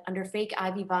friend under fake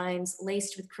ivy vines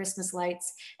laced with Christmas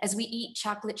lights as we eat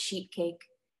chocolate sheet cake,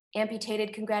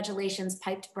 amputated congratulations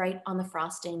piped bright on the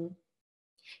frosting.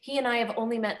 He and I have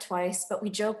only met twice, but we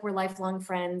joke we're lifelong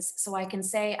friends, so I can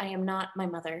say I am not my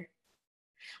mother.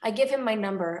 I give him my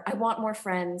number. I want more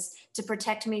friends to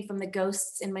protect me from the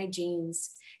ghosts in my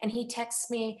genes. And he texts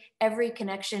me, every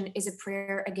connection is a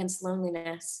prayer against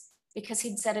loneliness, because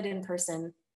he'd said it in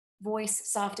person, voice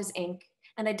soft as ink,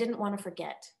 and I didn't want to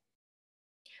forget.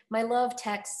 My love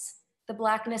texts, the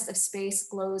blackness of space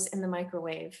glows in the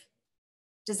microwave.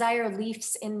 Desire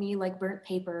leafs in me like burnt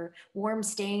paper, warm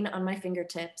stain on my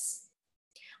fingertips.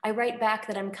 I write back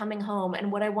that I'm coming home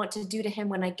and what I want to do to him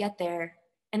when I get there,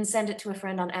 and send it to a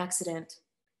friend on accident.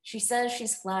 She says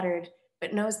she's flattered,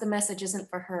 but knows the message isn't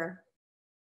for her.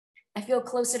 I feel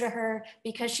closer to her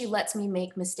because she lets me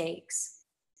make mistakes.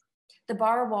 The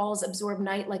bar walls absorb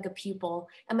night like a pupil,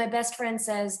 and my best friend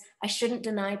says I shouldn't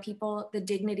deny people the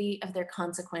dignity of their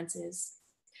consequences.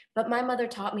 But my mother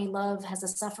taught me love has a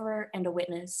sufferer and a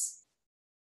witness.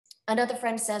 Another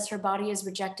friend says her body is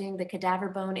rejecting the cadaver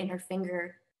bone in her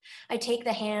finger. I take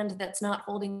the hand that's not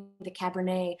holding the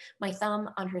Cabernet, my thumb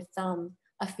on her thumb,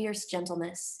 a fierce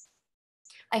gentleness.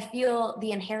 I feel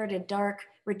the inherited dark,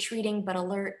 retreating but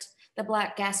alert, the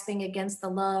black gasping against the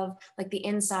love like the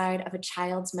inside of a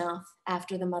child's mouth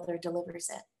after the mother delivers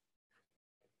it.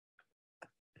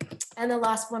 And the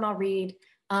last one I'll read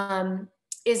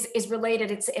is related,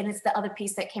 it's the other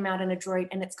piece that came out in Adroit,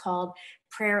 and it's called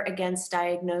Prayer Against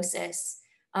Diagnosis.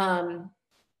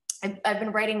 I've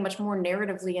been writing much more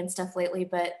narratively and stuff lately,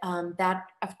 but that,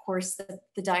 of course,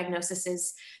 the diagnosis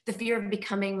is the fear of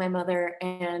becoming my mother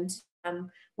and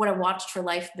what I watched her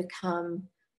life become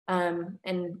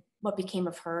and what became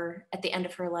of her at the end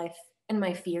of her life, and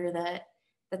my fear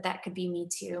that could be me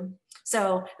too.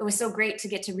 So it was so great to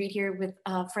get to read here with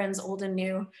friends old and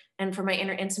new, and for my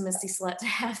inner intimacy slut to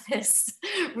have this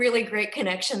really great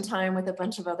connection time with a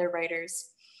bunch of other writers.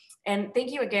 And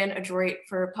thank you again, Adroit,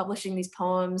 for publishing these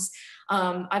poems.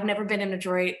 I've never been in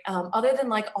Adroit, other than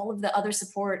like all of the other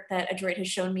support that Adroit has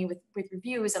shown me with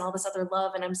reviews and all this other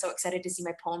love, and I'm so excited to see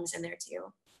my poems in there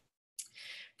too.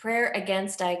 Prayer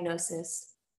Against Diagnosis.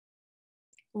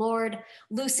 Lord,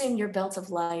 loosen your belt of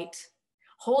light.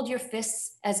 Hold your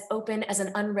fists as open as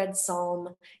an unread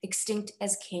psalm, extinct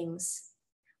as kings.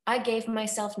 I gave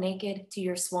myself naked to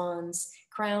your swans,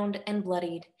 crowned and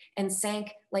bloodied, and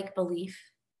sank like belief.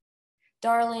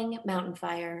 Darling mountain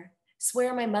fire,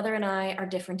 swear my mother and I are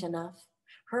different enough.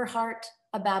 Her heart,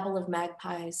 a babble of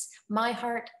magpies, my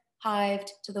heart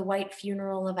hived to the white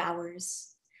funeral of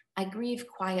ours. I grieve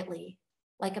quietly,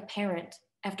 like a parent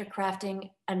after crafting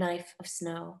a knife of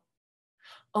snow.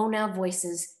 Oh, now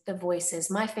voices, the voices,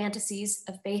 my fantasies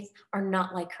of faith are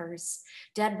not like hers.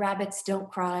 Dead rabbits don't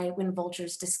cry when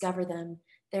vultures discover them.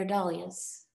 They're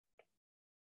dahlias.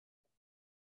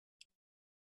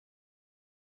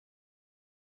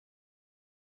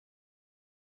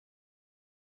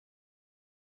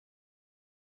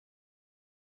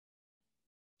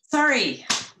 Sorry,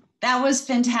 that was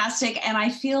fantastic. And I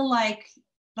feel like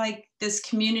this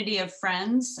community of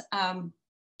friends,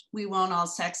 we won't all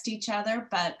sext each other,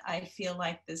 but I feel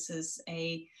like this is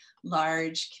a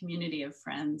large community of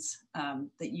friends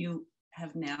that you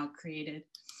have now created.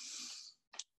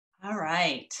 All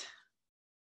right.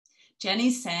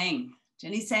 Jenny Tseng.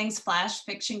 Jenny Tseng's flash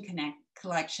fiction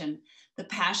collection, The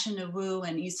Passion of Wu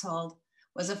and Isolde,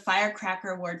 was a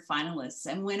Firecracker Award finalist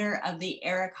and winner of the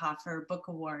Eric Hoffer Book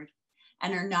Award.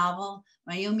 And her novel,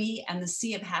 Mayumi and the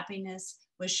Sea of Happiness,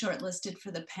 was shortlisted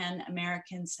for the PEN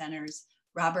American Center's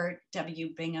Robert W.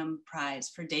 Bingham Prize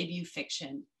for Debut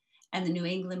Fiction and the New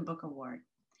England Book Award.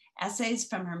 Essays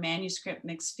from her manuscript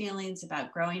Mixed Feelings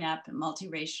about growing up and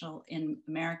multiracial in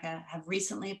America have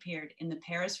recently appeared in the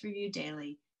Paris Review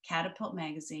Daily, Catapult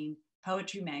Magazine,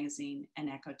 Poetry Magazine, and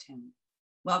Echo Tune.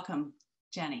 Welcome,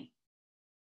 Jenny.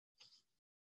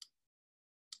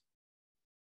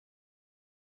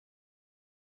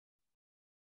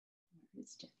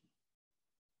 Where's Jenny?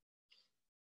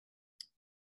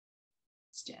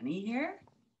 Is Jenny here?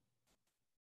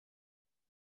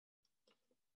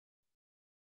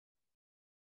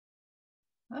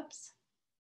 Whoops.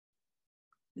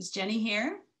 Is Jenny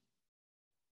here?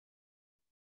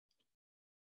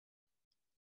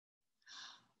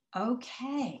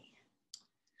 Okay.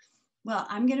 Well,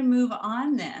 I'm going to move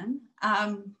on then.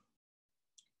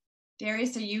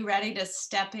 Darius, are you ready to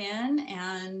step in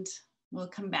and We'll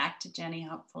come back to Jenny,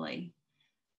 hopefully.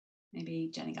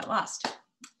 Maybe Jenny got lost.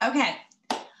 Okay,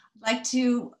 I'd like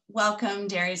to welcome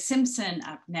Darius Simpson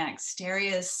up next.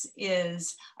 Darius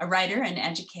is a writer and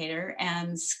educator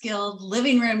and skilled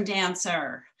living room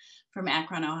dancer from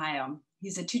Akron, Ohio.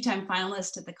 He's a two-time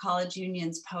finalist at the College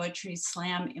Union's Poetry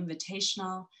Slam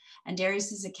Invitational, and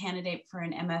Darius is a candidate for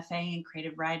an MFA in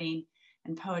creative writing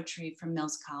and poetry from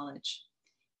Mills College.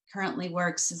 Currently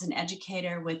works as an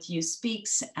educator with Youth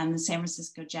Speaks and the San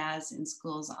Francisco Jazz in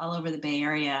schools all over the Bay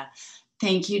Area.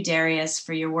 Thank you, Darius,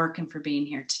 for your work and for being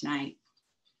here tonight.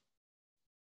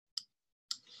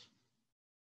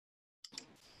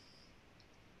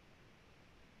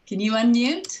 Can you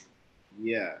unmute?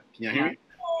 Yeah, can y'all hear me?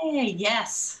 Hey,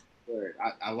 yes. Word.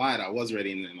 I lied, I was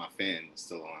ready and then my fan was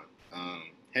still on.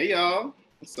 Hey y'all,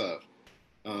 what's up?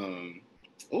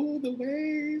 Oh, the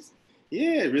waves.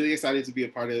 Yeah, really excited to be a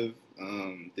part of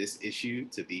this issue,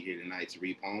 to be here tonight to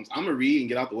read poems. I'm gonna read and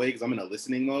get out the way because I'm in a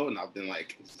listening mode and I've been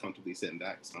like just comfortably sitting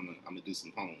back. So I'm gonna do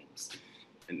some poems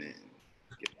and then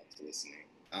get back to listening.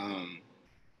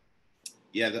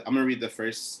 Yeah, I'm gonna read the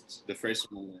first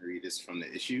one. I'm gonna read is from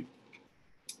the issue.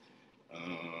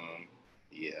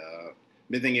 Yeah,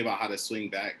 been thinking about how to swing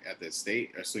back at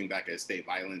state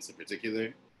violence in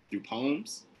particular through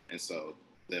poems, and so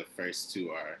the first two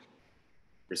are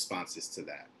responses to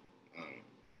that.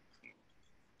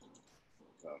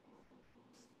 So.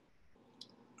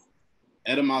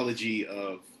 Etymology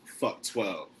of fuck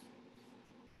 12.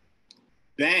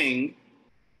 Bang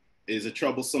is a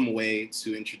troublesome way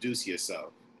to introduce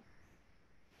yourself.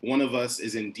 One of us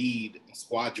is indeed a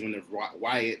squadron of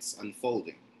riots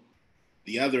unfolding.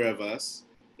 The other of us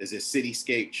is a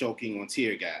cityscape choking on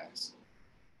tear gas.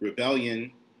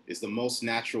 Rebellion is the most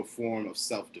natural form of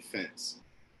self-defense.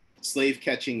 Slave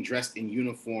catching dressed in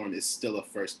uniform is still a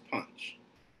first punch.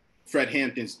 Fred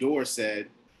Hampton's door said,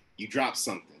 "You dropped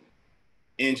something."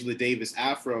 Angela Davis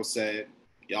Afro said,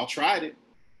 "Y'all tried it."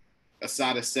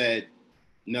 Asada said,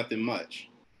 "Nothing much."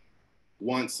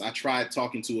 Once I tried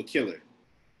talking to a killer.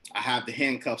 I have the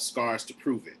handcuff scars to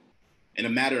prove it. In a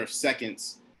matter of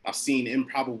seconds, I've seen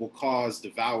improbable cause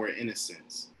devour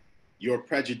innocence. Your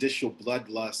prejudicial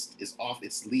bloodlust is off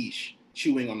its leash,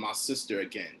 chewing on my sister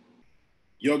again.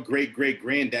 Your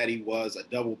great-great-granddaddy was a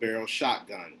double-barrel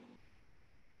shotgun.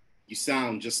 You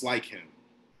sound just like him.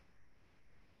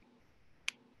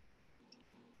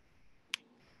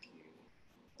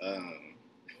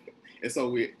 It's so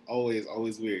weird,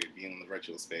 always weird being in the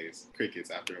virtual space.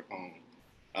 Crickets after a poem.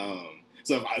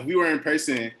 So if we were in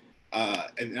person,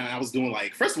 and I was doing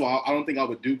like, first of all, I don't think I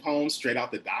would do poems straight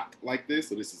out the doc like this.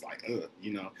 So this is like,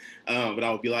 you know, but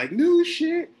I would be like, new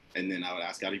shit. And then I would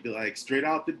ask God to be like, straight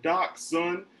out the doc,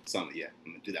 son. So yeah,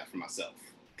 I'm gonna do that for myself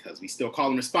because we still call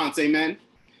and response, amen.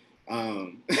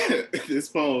 This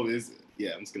poem is,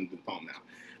 yeah, I'm just gonna do the poem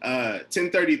now.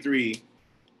 1033,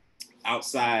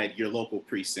 outside your local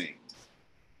precinct.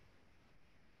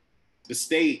 The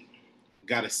state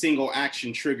got a single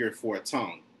action trigger for a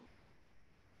tongue.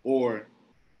 Or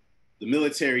the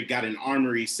military got an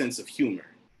armory sense of humor.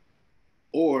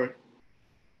 Or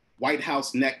White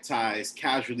House neckties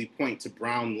casually point to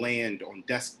brown land on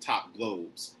desktop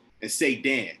globes and say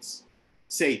dance,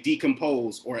 say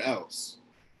decompose or else.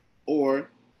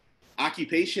 Or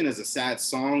occupation is a sad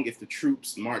song if the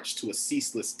troops march to a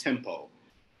ceaseless tempo.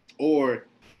 Or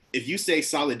if you say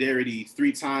solidarity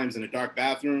 3 times in a dark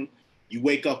bathroom, you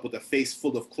wake up with a face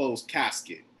full of closed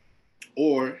casket.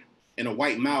 Or in a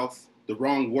white mouth, the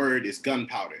wrong word is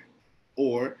gunpowder.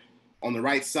 Or on the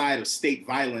right side of state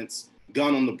violence,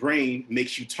 gun on the brain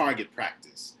makes you target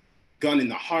practice. Gun in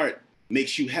the heart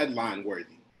makes you headline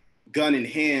worthy. Gun in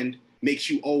hand makes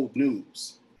you old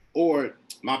news. Or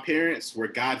my parents were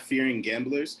God-fearing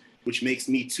gamblers, which makes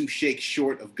me too shake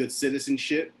short of good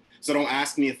citizenship. So don't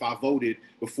ask me if I voted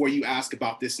before you ask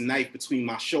about this knife between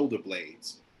my shoulder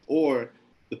blades. Or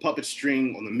the puppet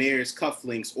string on the mayor's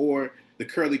cufflinks, or the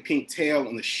curly pink tail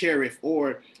on the sheriff,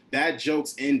 or bad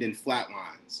jokes end in flat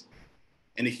lines.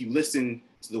 And if you listen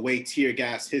to the way tear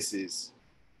gas hisses,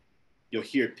 you'll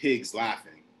hear pigs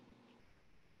laughing.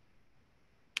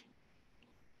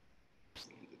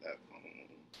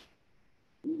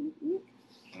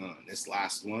 This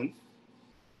last one,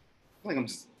 I feel like I'm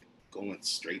just going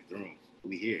straight through them.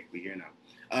 We here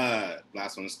now.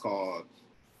 Last one is called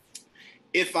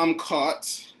If I'm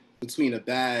Caught Between a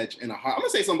Badge and a Heart. I'm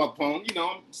gonna say something about the poem, you know,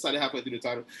 I'm decided halfway through the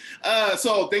title.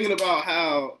 So thinking about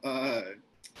how,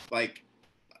 like,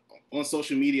 on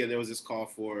social media, there was this call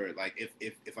for like,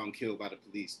 if I'm killed by the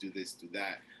police, do this, do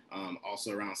that.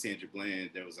 Also around Sandra Bland,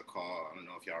 there was a call. I don't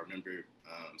know if y'all remember,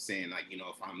 saying like, you know,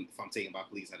 if I'm taken by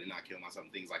police, I did not kill myself,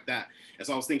 and things like that. And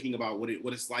so I was thinking about what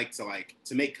it's like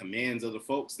to make commands of the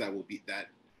folks that will be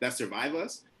that survive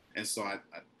us. And so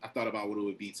I thought about what it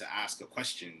would be to ask a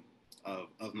question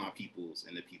of my peoples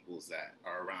and the peoples that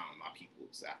are around my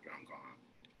peoples after I'm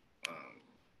gone.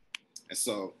 And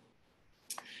so,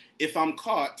 if I'm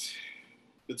caught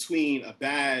between a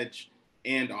badge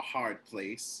and a hard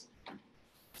place,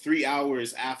 3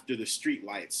 hours after the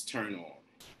streetlights turn on,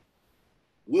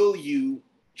 will you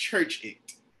church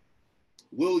it?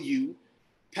 Will you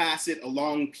pass it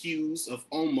along pews of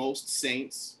almost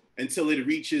saints until it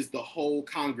reaches the whole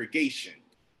congregation?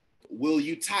 Will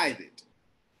you tithe it?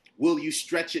 Will you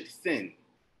stretch it thin,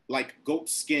 like goat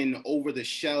skin over the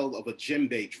shell of a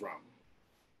djembe drum?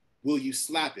 Will you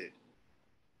slap it?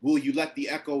 Will you let the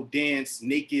echo dance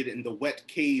naked in the wet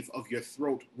cave of your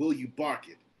throat? Will you bark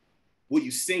it? Will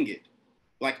you sing it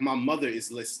like my mother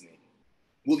is listening?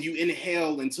 Will you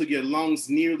inhale until your lungs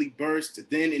nearly burst,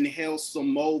 then inhale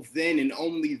some more, then and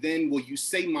only then will you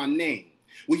say my name?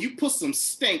 Will you put some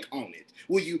stank on it?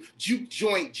 Will you juke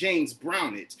joint James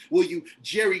Brown it? Will you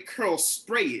Jerry curl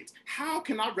spray it? How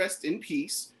can I rest in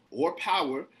peace or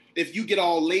power if you get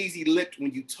all lazy lipped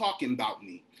when you talking about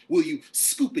me? Will you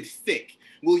scoop it thick?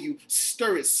 Will you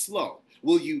stir it slow?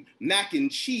 Will you mac and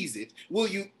cheese it? Will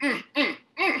you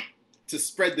to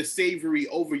spread the savory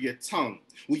over your tongue?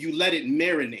 Will you let it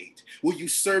marinate? Will you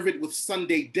serve it with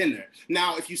Sunday dinner?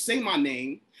 Now, if you say my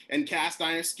name and cast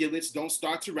iron skillets don't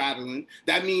start to rattling,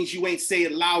 that means you ain't say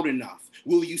it loud enough.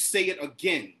 Will you say it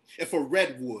again? If a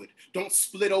redwood don't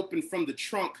split open from the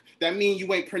trunk, that mean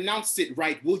you ain't pronounce it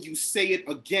right. Will you say it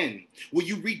again? Will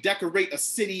you redecorate a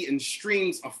city in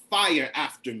streams of fire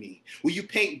after me? Will you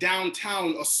paint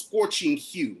downtown a scorching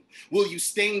hue? Will you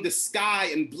stain the sky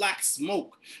in black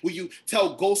smoke? Will you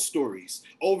tell ghost stories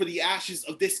over the ashes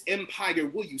of this empire?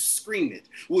 Will you scream it?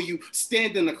 Will you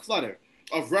stand in the clutter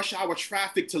of rush hour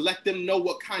traffic to let them know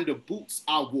what kind of boots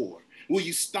I wore? Will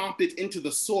you stomp it into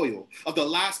the soil of the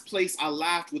last place I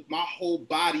laughed with my whole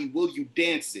body? Will you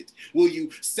dance it? Will you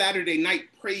Saturday night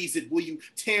praise it? Will you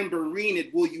tambourine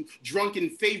it? Will you drunken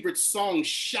favorite song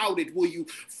shout it? Will you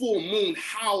full moon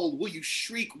howl? Will you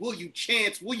shriek? Will you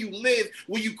chant? Will you live?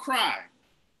 Will you cry?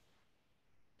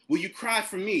 Will you cry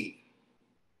for me?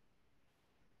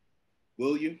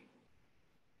 Will you?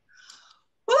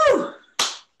 Woo!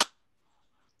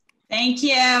 Thank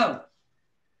you.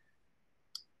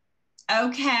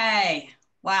 Okay,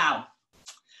 wow.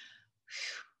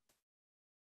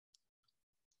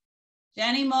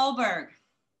 Jenny Molberg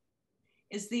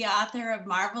is the author of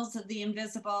Marvels of the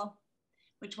Invisible,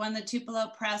 which won the Tupelo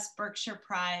Press Berkshire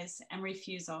Prize and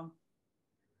Refusal.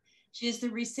 She is the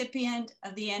recipient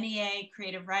of the NEA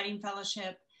Creative Writing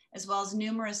Fellowship, as well as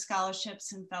numerous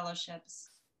scholarships and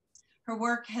fellowships. Her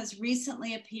work has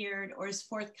recently appeared or is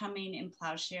forthcoming in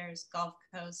Plowshares, Gulf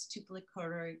Coast, Tupelo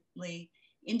Quarterly,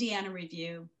 Indiana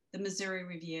Review, the Missouri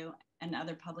Review, and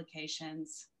other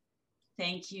publications.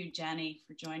 Thank you, Jenny,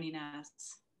 for joining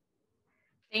us.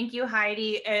 Thank you,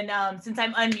 Heidi. And since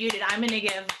I'm unmuted, I'm going to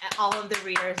give all of the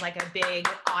readers like a big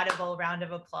audible round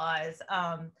of applause.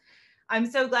 I'm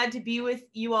so glad to be with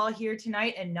you all here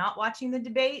tonight and not watching the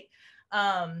debate.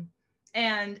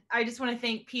 And I just want to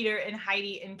thank Peter and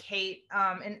Heidi and Kate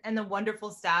and the wonderful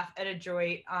staff at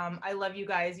Adroit. I love you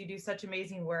guys. You do such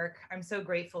amazing work. I'm so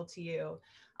grateful to you.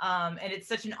 And it's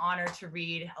such an honor to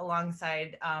read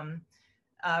alongside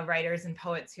writers and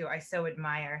poets who I so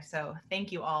admire. So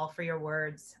thank you all for your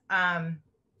words.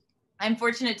 I'm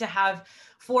fortunate to have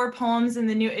 4 poems in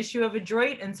the new issue of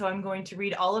Adroit, and so I'm going to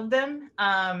read all of them.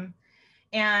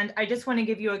 And I just want to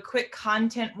give you a quick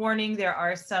content warning. There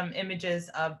are some images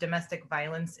of domestic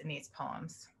violence in these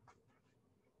poems.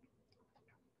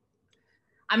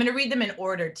 I'm going to read them in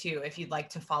order too, if you'd like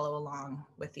to follow along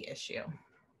with the issue.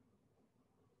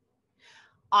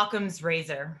 Occam's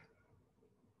razor.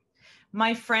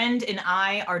 My friend and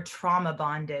I are trauma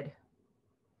bonded.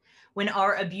 When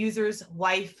our abuser's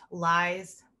wife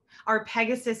lies, our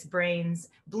Pegasus brains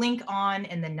blink on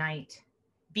in the night,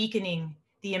 beaconing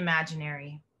the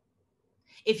imaginary.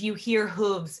 If you hear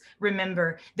hooves,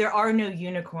 remember there are no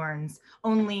unicorns,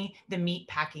 only the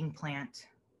meatpacking plant.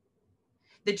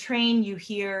 The train you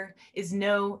hear is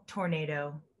no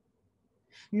tornado,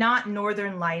 not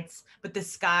northern lights, but the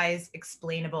sky's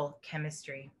explainable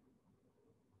chemistry.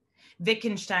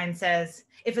 Wittgenstein says,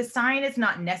 if a sign is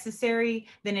not necessary,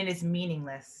 then it is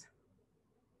meaningless.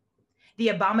 The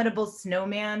abominable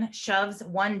snowman shoves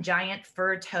one giant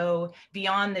fur toe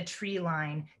beyond the tree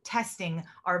line, testing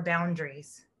our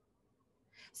boundaries.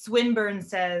 Swinburne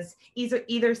says,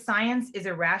 either science is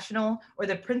irrational or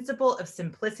the principle of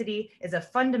simplicity is a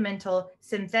fundamental,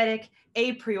 synthetic,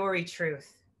 a priori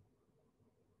truth.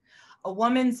 A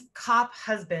woman's cop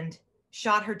husband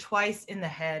shot her twice in the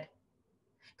head,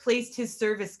 placed his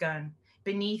service gun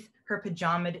beneath her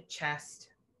pajamaed chest.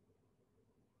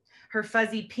 Her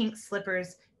fuzzy pink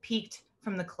slippers peeked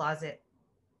from the closet.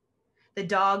 The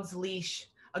dog's leash,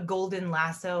 a golden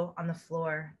lasso on the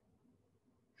floor.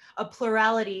 A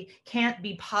plurality can't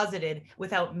be posited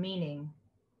without meaning.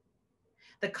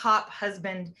 The cop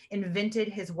husband invented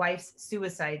his wife's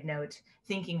suicide note,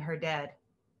 thinking her dead.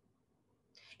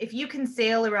 If you can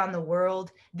sail around the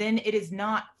world, then it is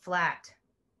not flat.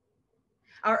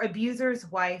 Our abuser's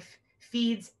wife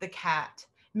feeds the cat,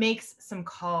 makes some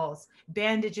calls,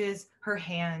 bandages her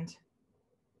hand.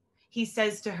 He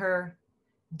says to her,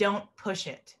 "Don't push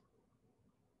it."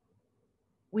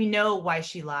 We know why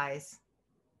she lies.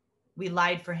 We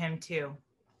lied for him too.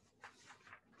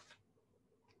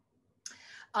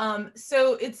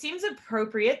 So it seems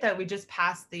appropriate that we just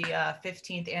passed the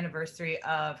 15th anniversary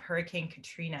of Hurricane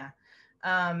Katrina.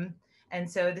 And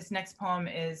so this next poem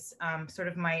is sort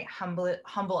of my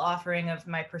humble offering of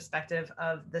my perspective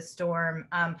of the storm.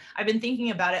 I've been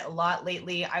thinking about it a lot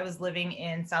lately. I was living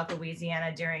in South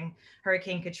Louisiana during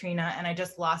Hurricane Katrina, and I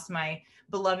just lost my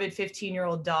beloved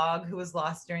 15-year-old dog who was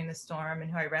lost during the storm and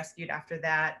who I rescued after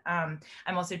that. I'm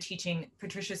also teaching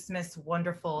Patricia Smith's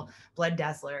wonderful Blood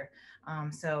Dazzler.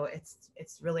 So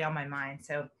it's really on my mind.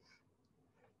 So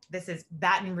this is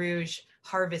Baton Rouge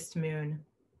Harvest Moon.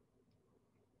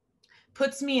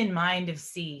 Puts me in mind of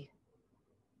sea.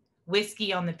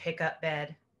 Whiskey on the pickup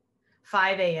bed.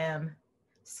 5 a.m.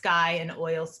 Sky and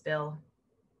oil spill.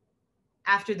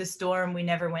 After the storm, we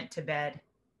never went to bed.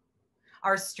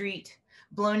 Our street,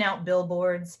 blown out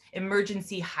billboards,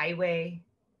 emergency highway.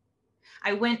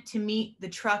 I went to meet the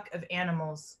truck of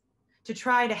animals, to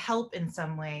try to help in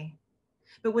some way.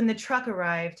 But when the truck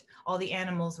arrived, all the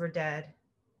animals were dead.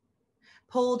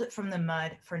 Pulled from the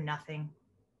mud for nothing.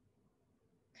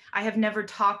 I have never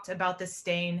talked about the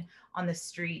stain on the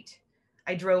street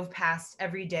I drove past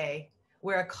every day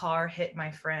where a car hit my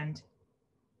friend.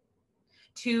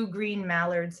 2 green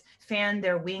mallards fanned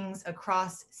their wings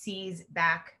across C's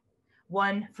back,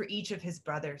 one for each of his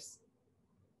brothers.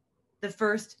 The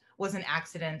first was an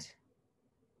accident.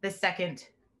 The second,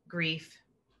 grief.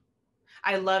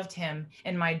 I loved him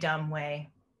in my dumb way.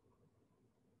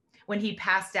 When he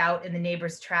passed out in the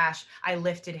neighbor's trash, I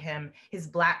lifted him, his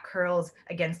black curls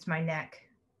against my neck.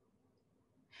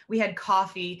 We had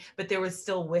coffee, but there was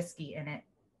still whiskey in it.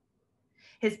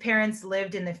 His parents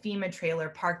lived in the FEMA trailer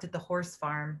parked at the horse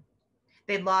farm.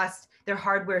 They'd lost their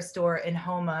hardware store in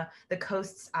Homa, the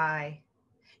coast's eye.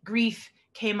 Grief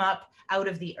came up out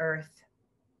of the earth.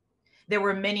 There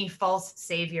were many false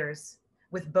saviors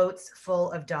with boats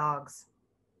full of dogs.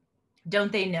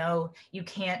 Don't they know you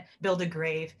can't build a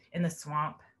grave in the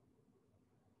swamp?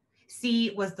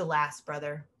 C was the last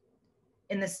brother.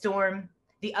 In the storm,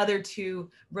 the other 2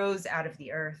 rose out of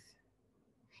the earth.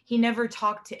 He never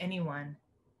talked to anyone.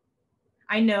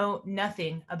 I know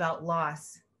nothing about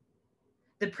loss.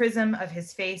 The prism of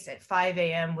his face at 5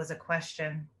 a.m. was a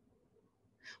question.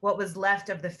 What was left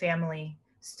of the family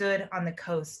stood on the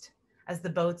coast as the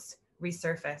boats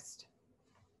resurfaced.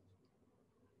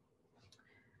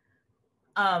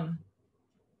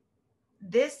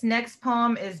 This next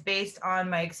poem is based on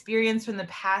my experience from the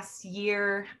past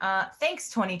year.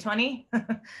 Thanks, 2020.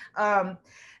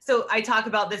 So I talk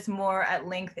about this more at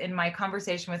length in my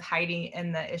conversation with Heidi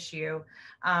in the issue.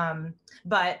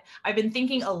 But I've been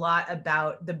thinking a lot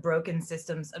about the broken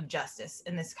systems of justice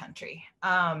in this country.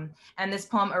 And this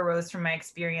poem arose from my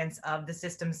experience of the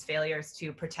system's failures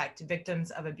to protect victims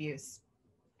of abuse.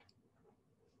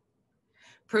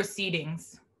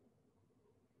 Proceedings.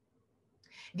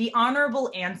 The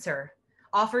honorable answer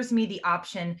offers me the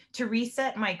option to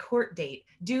reset my court date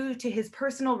due to his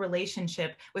personal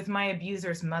relationship with my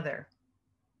abuser's mother.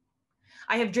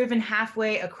 I have driven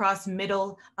halfway across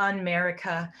middle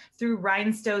America through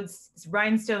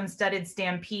rhinestone-studded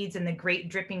stampedes in the great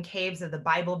dripping caves of the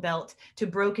Bible Belt to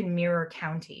Broken Mirror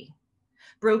County.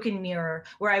 Broken Mirror,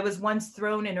 where I was once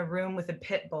thrown in a room with a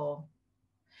pit bull.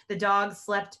 The dog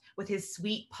slept with his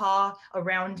sweet paw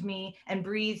around me and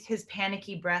breathed his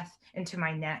panicky breath into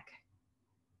my neck.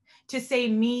 To say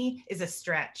me is a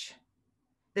stretch.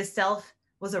 The self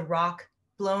was a rock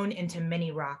blown into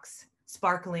many rocks,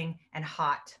 sparkling and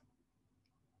hot.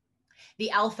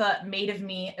 The alpha made of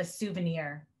me a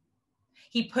souvenir.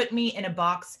 He put me in a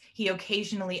box he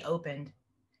occasionally opened,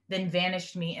 then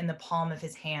vanished me in the palm of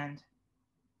his hand.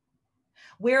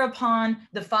 Whereupon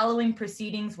the following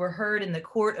proceedings were heard in the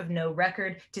court of no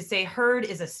record. To say heard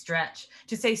is a stretch.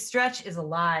 To say stretch is a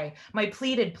lie. My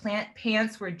pleated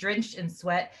pants were drenched in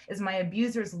sweat as my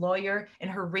abuser's lawyer in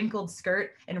her wrinkled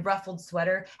skirt and ruffled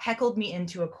sweater heckled me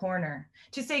into a corner.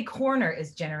 To say corner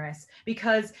is generous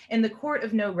because in the court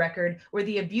of no record, where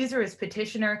the abuser is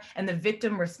petitioner and the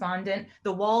victim respondent,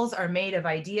 the walls are made of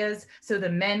ideas so the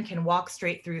men can walk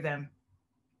straight through them.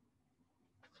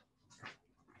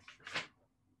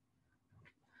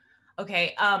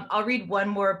 Okay, I'll read one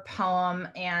more poem,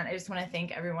 and I just want to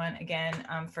thank everyone again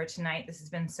for tonight. This has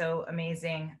been so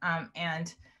amazing,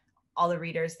 and all the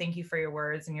readers, thank you for your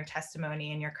words and your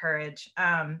testimony and your courage.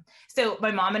 So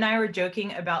my mom and I were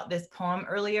joking about this poem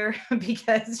earlier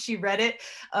because she read it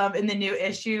in the new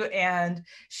issue, and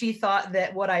she thought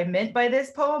that what I meant by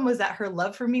this poem was that her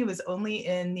love for me was only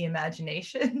in the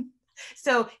imagination.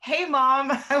 So, hey, Mom,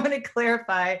 I want to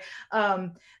clarify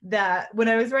that when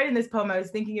I was writing this poem, I was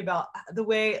thinking about the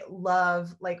way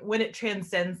love, like when it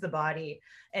transcends the body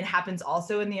and happens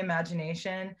also in the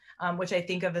imagination, which I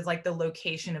think of as like the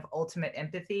location of ultimate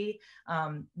empathy.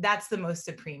 That's the most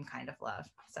supreme kind of love.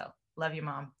 So, love you,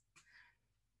 Mom.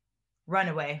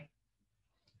 Runaway.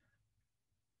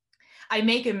 I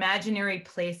make imaginary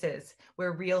places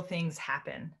where real things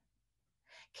happen.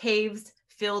 Caves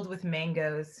filled with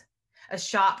mangoes. A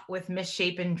shop with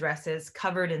misshapen dresses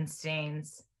covered in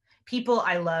stains. People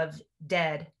I loved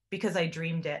dead because I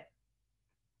dreamed it.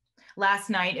 Last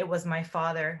night it was my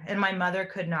father, and my mother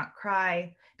could not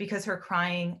cry because her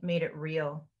crying made it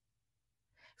real.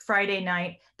 Friday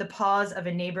night, the paws of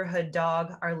a neighborhood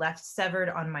dog are left severed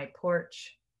on my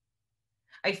porch.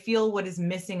 I feel what is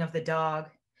missing of the dog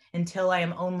until I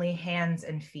am only hands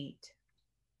and feet.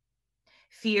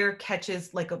 Fear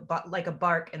catches like a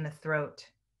bark in the throat.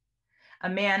 A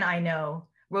man I know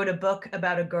wrote a book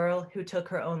about a girl who took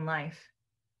her own life.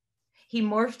 He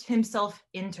morphed himself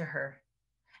into her,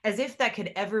 as if that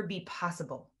could ever be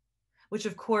possible, which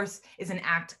of course is an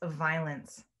act of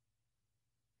violence.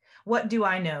 What do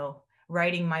I know,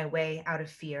 writing my way out of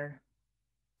fear?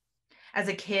 As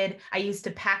a kid, I used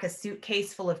to pack a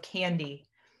suitcase full of candy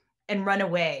and run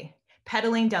away,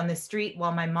 pedaling down the street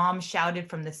while my mom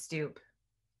shouted from the stoop,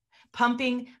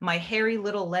 pumping my hairy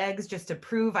little legs just to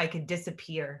prove I could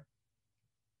disappear.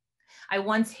 I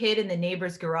once hid in the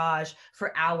neighbor's garage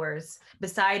for hours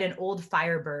beside an old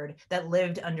Firebird that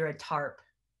lived under a tarp.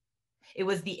 It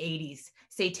was the 80s,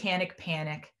 satanic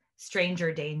panic,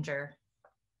 stranger danger.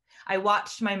 I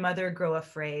watched my mother grow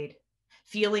afraid,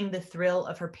 feeling the thrill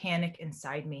of her panic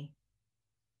inside me.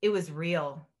 It was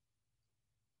real.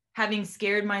 Having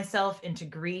scared myself into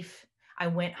grief, I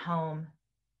went home.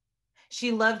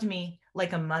 She loved me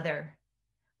like a mother,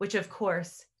 which of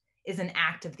course is an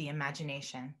act of the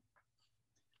imagination.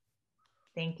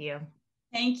 Thank you.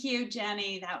 Thank you,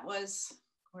 Jenny. That was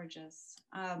gorgeous.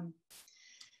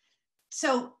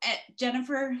 So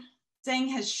Jennifer Tseng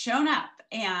has shown up,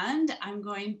 and I'm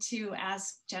going to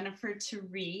ask Jennifer to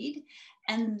read,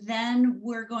 and then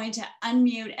we're going to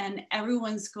unmute and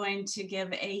everyone's going to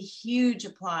give a huge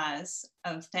applause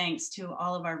of thanks to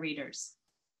all of our readers.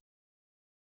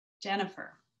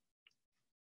 Jennifer.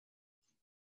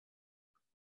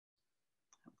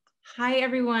 Hi,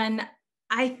 everyone.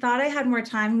 I thought I had more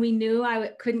time. We knew I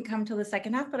couldn't come till the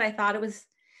second half, but I thought it was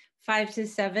 5 to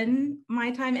 7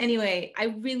 my time. Anyway,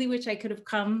 I really wish I could have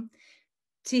come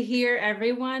to hear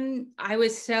everyone. I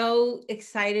was so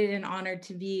excited and honored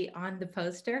to be on the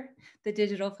poster, the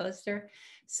digital poster.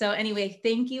 So anyway,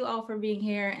 thank you all for being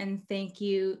here, and thank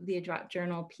you, the Adroit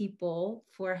Journal people,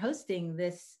 for hosting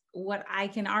this, what I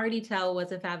can already tell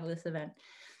was a fabulous event.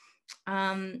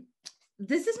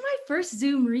 This is my first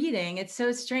Zoom reading. It's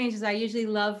so strange because I usually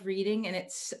love reading, and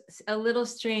it's a little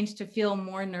strange to feel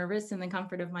more nervous in the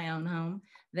comfort of my own home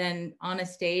than on a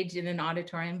stage in an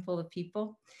auditorium full of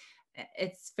people.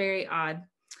 It's very odd,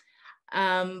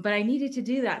 but I needed to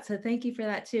do that. So thank you for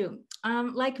that too.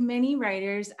 Like many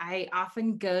writers, I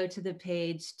often go to the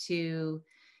page to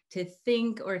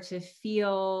think or to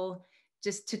feel,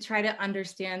 just to try to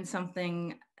understand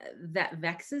something that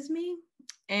vexes me.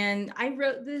 And I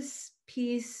wrote this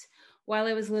piece while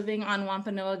I was living on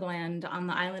Wampanoag land on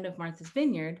the island of Martha's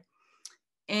Vineyard.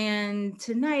 And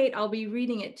tonight I'll be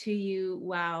reading it to you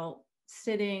while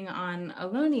sitting on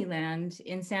Ohlone land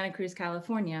in Santa Cruz,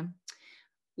 California,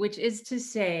 which is to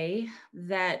say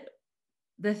that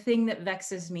the thing that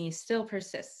vexes me still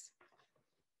persists.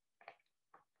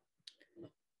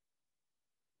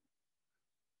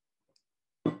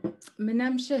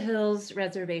 Menemsha Hills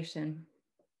Reservation.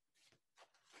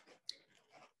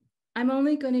 I'm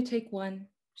only going to take one,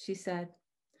 she said,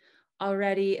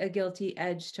 already a guilty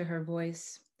edge to her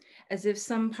voice, as if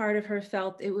some part of her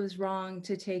felt it was wrong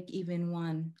to take even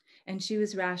one, and she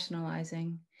was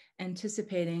rationalizing,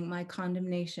 anticipating my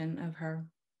condemnation of her.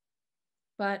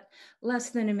 But less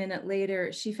than a minute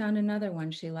later, she found another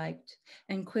one she liked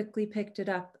and quickly picked it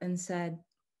up and said,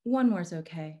 "One more's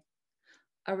okay."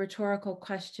 A rhetorical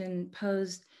question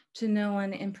posed to no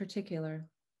one in particular.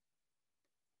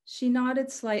 She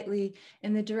nodded slightly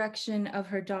in the direction of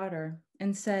her daughter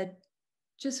and said,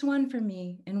 "Just one for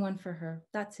me and one for her,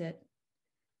 that's it."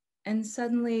 And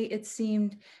suddenly it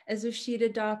seemed as if she'd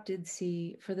adopted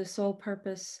C for the sole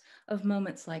purpose of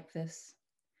moments like this,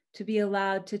 to be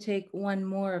allowed to take one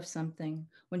more of something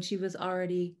when she was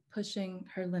already pushing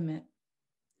her limit,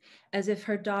 as if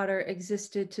her daughter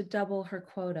existed to double her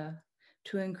quota,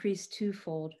 to increase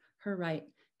twofold her right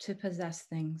to possess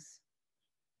things.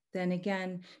 Then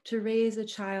again, to raise a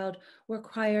child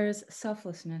requires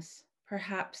selflessness,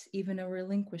 perhaps even a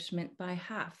relinquishment by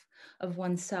half of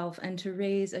oneself, and to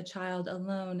raise a child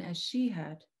alone as she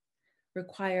had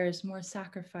requires more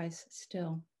sacrifice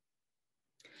still.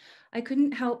 I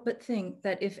couldn't help but think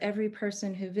that if every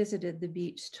person who visited the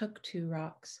beach took 2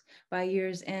 rocks, by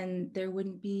year's end, there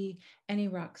wouldn't be any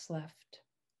rocks left.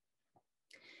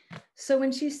 So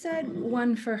when she said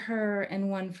one for her and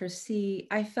one for C,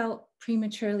 I felt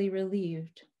prematurely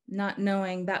relieved, not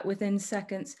knowing that within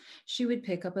seconds she would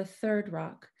pick up a 3rd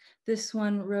rock, this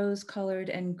one rose-colored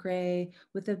and gray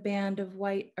with a band of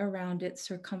white around its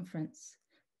circumference,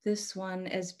 this one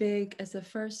as big as the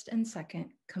 1st and 2nd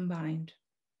combined.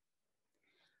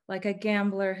 Like a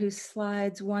gambler who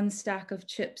slides one stack of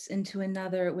chips into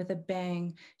another with a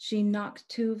bang, she knocked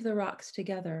 2 of the rocks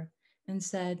together and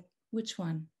said, "Which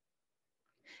one?"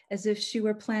 As if she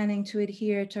were planning to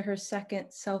adhere to her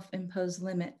 2nd self-imposed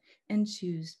limit and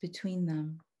choose between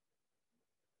them.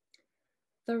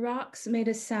 The rocks made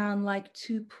a sound like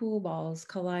 2 pool balls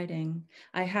colliding.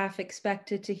 I half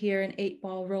expected to hear an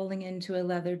 8-ball rolling into a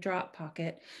leather drop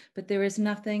pocket, but there was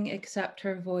nothing except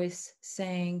her voice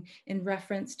saying, in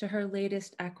reference to her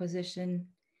latest acquisition,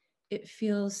 "It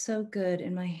feels so good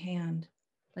in my hand,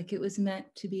 like it was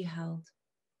meant to be held."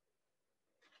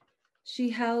 She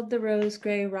held the rose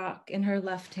gray rock in her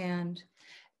left hand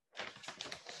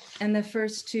and the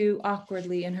first 2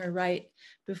 awkwardly in her right,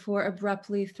 before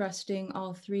abruptly thrusting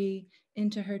all 3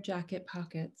 into her jacket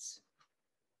pockets.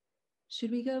 "Should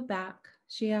we go back?"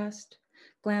 she asked,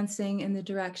 glancing in the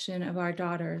direction of our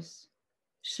daughters.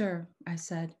 "Sure," I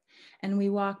said, and we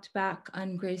walked back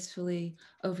ungracefully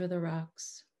over the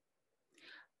rocks.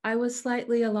 I was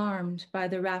slightly alarmed by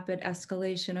the rapid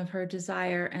escalation of her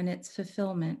desire and its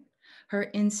fulfillment, her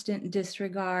instant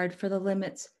disregard for the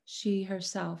limits she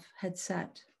herself had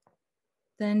set.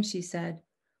 Then she said,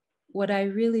 "What I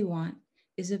really want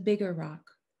is a bigger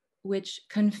rock," which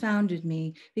confounded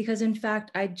me because in fact,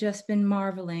 I'd just been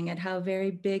marveling at how very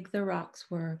big the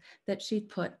rocks were that she'd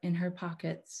put in her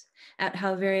pockets, at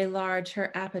how very large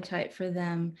her appetite for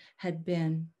them had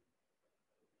been.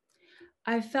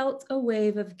 I felt a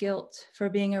wave of guilt for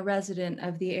being a resident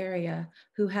of the area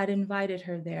who had invited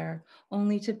her there,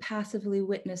 only to passively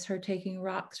witness her taking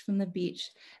rocks from the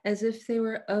beach as if they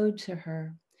were owed to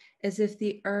her, as if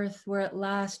the earth were at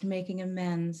last making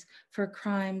amends for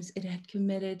crimes it had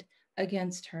committed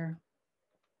against her.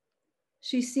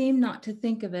 She seemed not to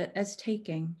think of it as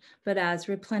taking, but as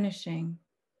replenishing.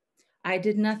 I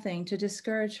did nothing to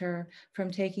discourage her from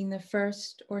taking the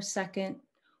 1st or 2nd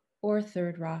or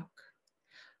 3rd rock.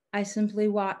 I simply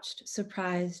watched,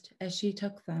 surprised, as she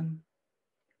took them.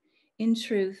 In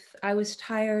truth, I was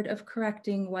tired of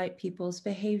correcting white people's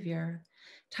behavior,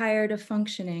 tired of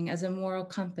functioning as a moral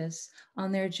compass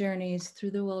on their journeys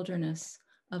through the wilderness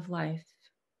of life.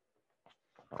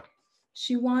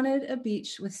 She wanted a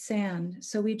beach with sand,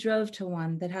 so we drove to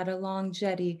one that had a long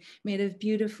jetty made of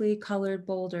beautifully colored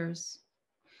boulders.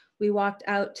 We walked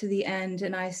out to the end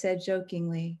and I said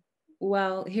jokingly,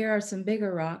 "Well, here are some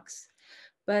bigger rocks."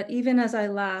 But even as I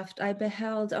laughed, I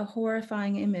beheld a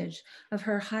horrifying image of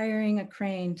her hiring a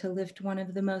crane to lift one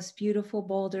of the most beautiful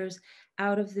boulders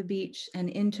out of the beach and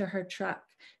into her truck,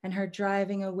 and her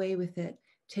driving away with it,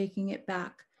 taking it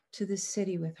back to the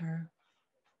city with her.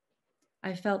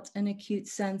 I felt an acute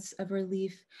sense of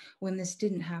relief when this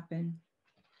didn't happen.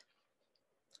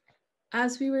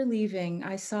 As we were leaving,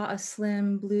 I saw a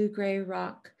slim blue-gray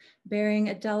rock bearing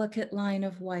a delicate line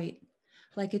of white,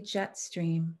 like a jet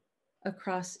stream,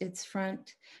 across its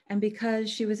front, and because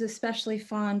she was especially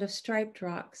fond of striped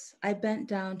rocks, I bent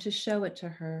down to show it to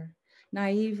her,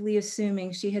 naively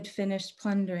assuming she had finished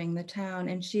plundering the town,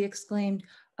 and she exclaimed,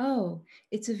 "Oh,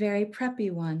 it's a very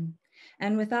preppy one,"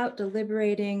 And without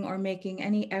deliberating or making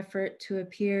any effort to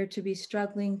appear to be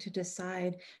struggling to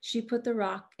decide, she put the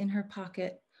rock in her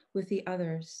pocket with the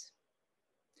others.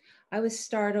 I was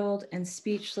startled and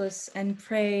speechless and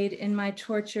prayed in my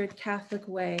tortured Catholic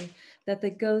way that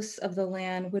the ghosts of the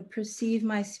land would perceive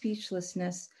my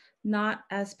speechlessness not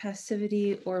as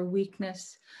passivity or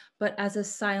weakness, but as a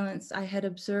silence I had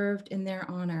observed in their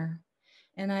honor.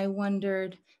 And I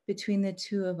wondered between the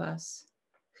two of us,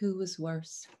 who was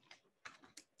worse?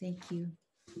 Thank you.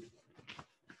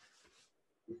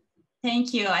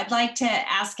 Thank you. I'd like to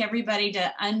ask everybody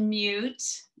to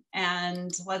unmute,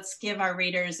 and let's give our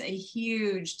readers a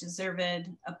huge deserved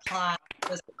applause.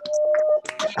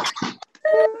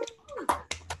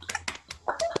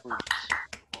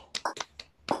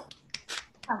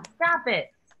 Oh, stop it.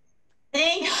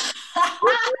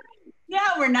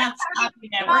 Yeah, we're not stopping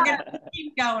it. We're gonna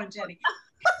keep going, Jenny.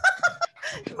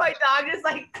 My dog just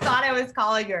like thought I was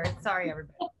calling her. Sorry,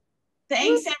 everybody.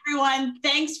 Thanks, everyone.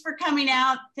 Thanks for coming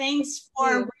out. Thanks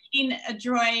for reading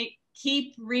Adroit.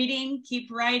 Keep reading, keep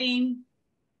writing,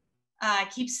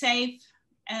 keep safe,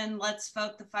 and let's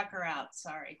vote the fucker out.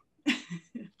 Sorry.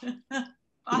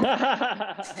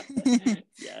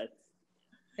 Yes.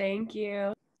 Thank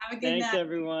you. Have a good Thanks, night.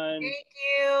 everyone. Thank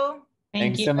you.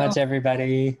 Thanks so much,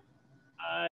 everybody.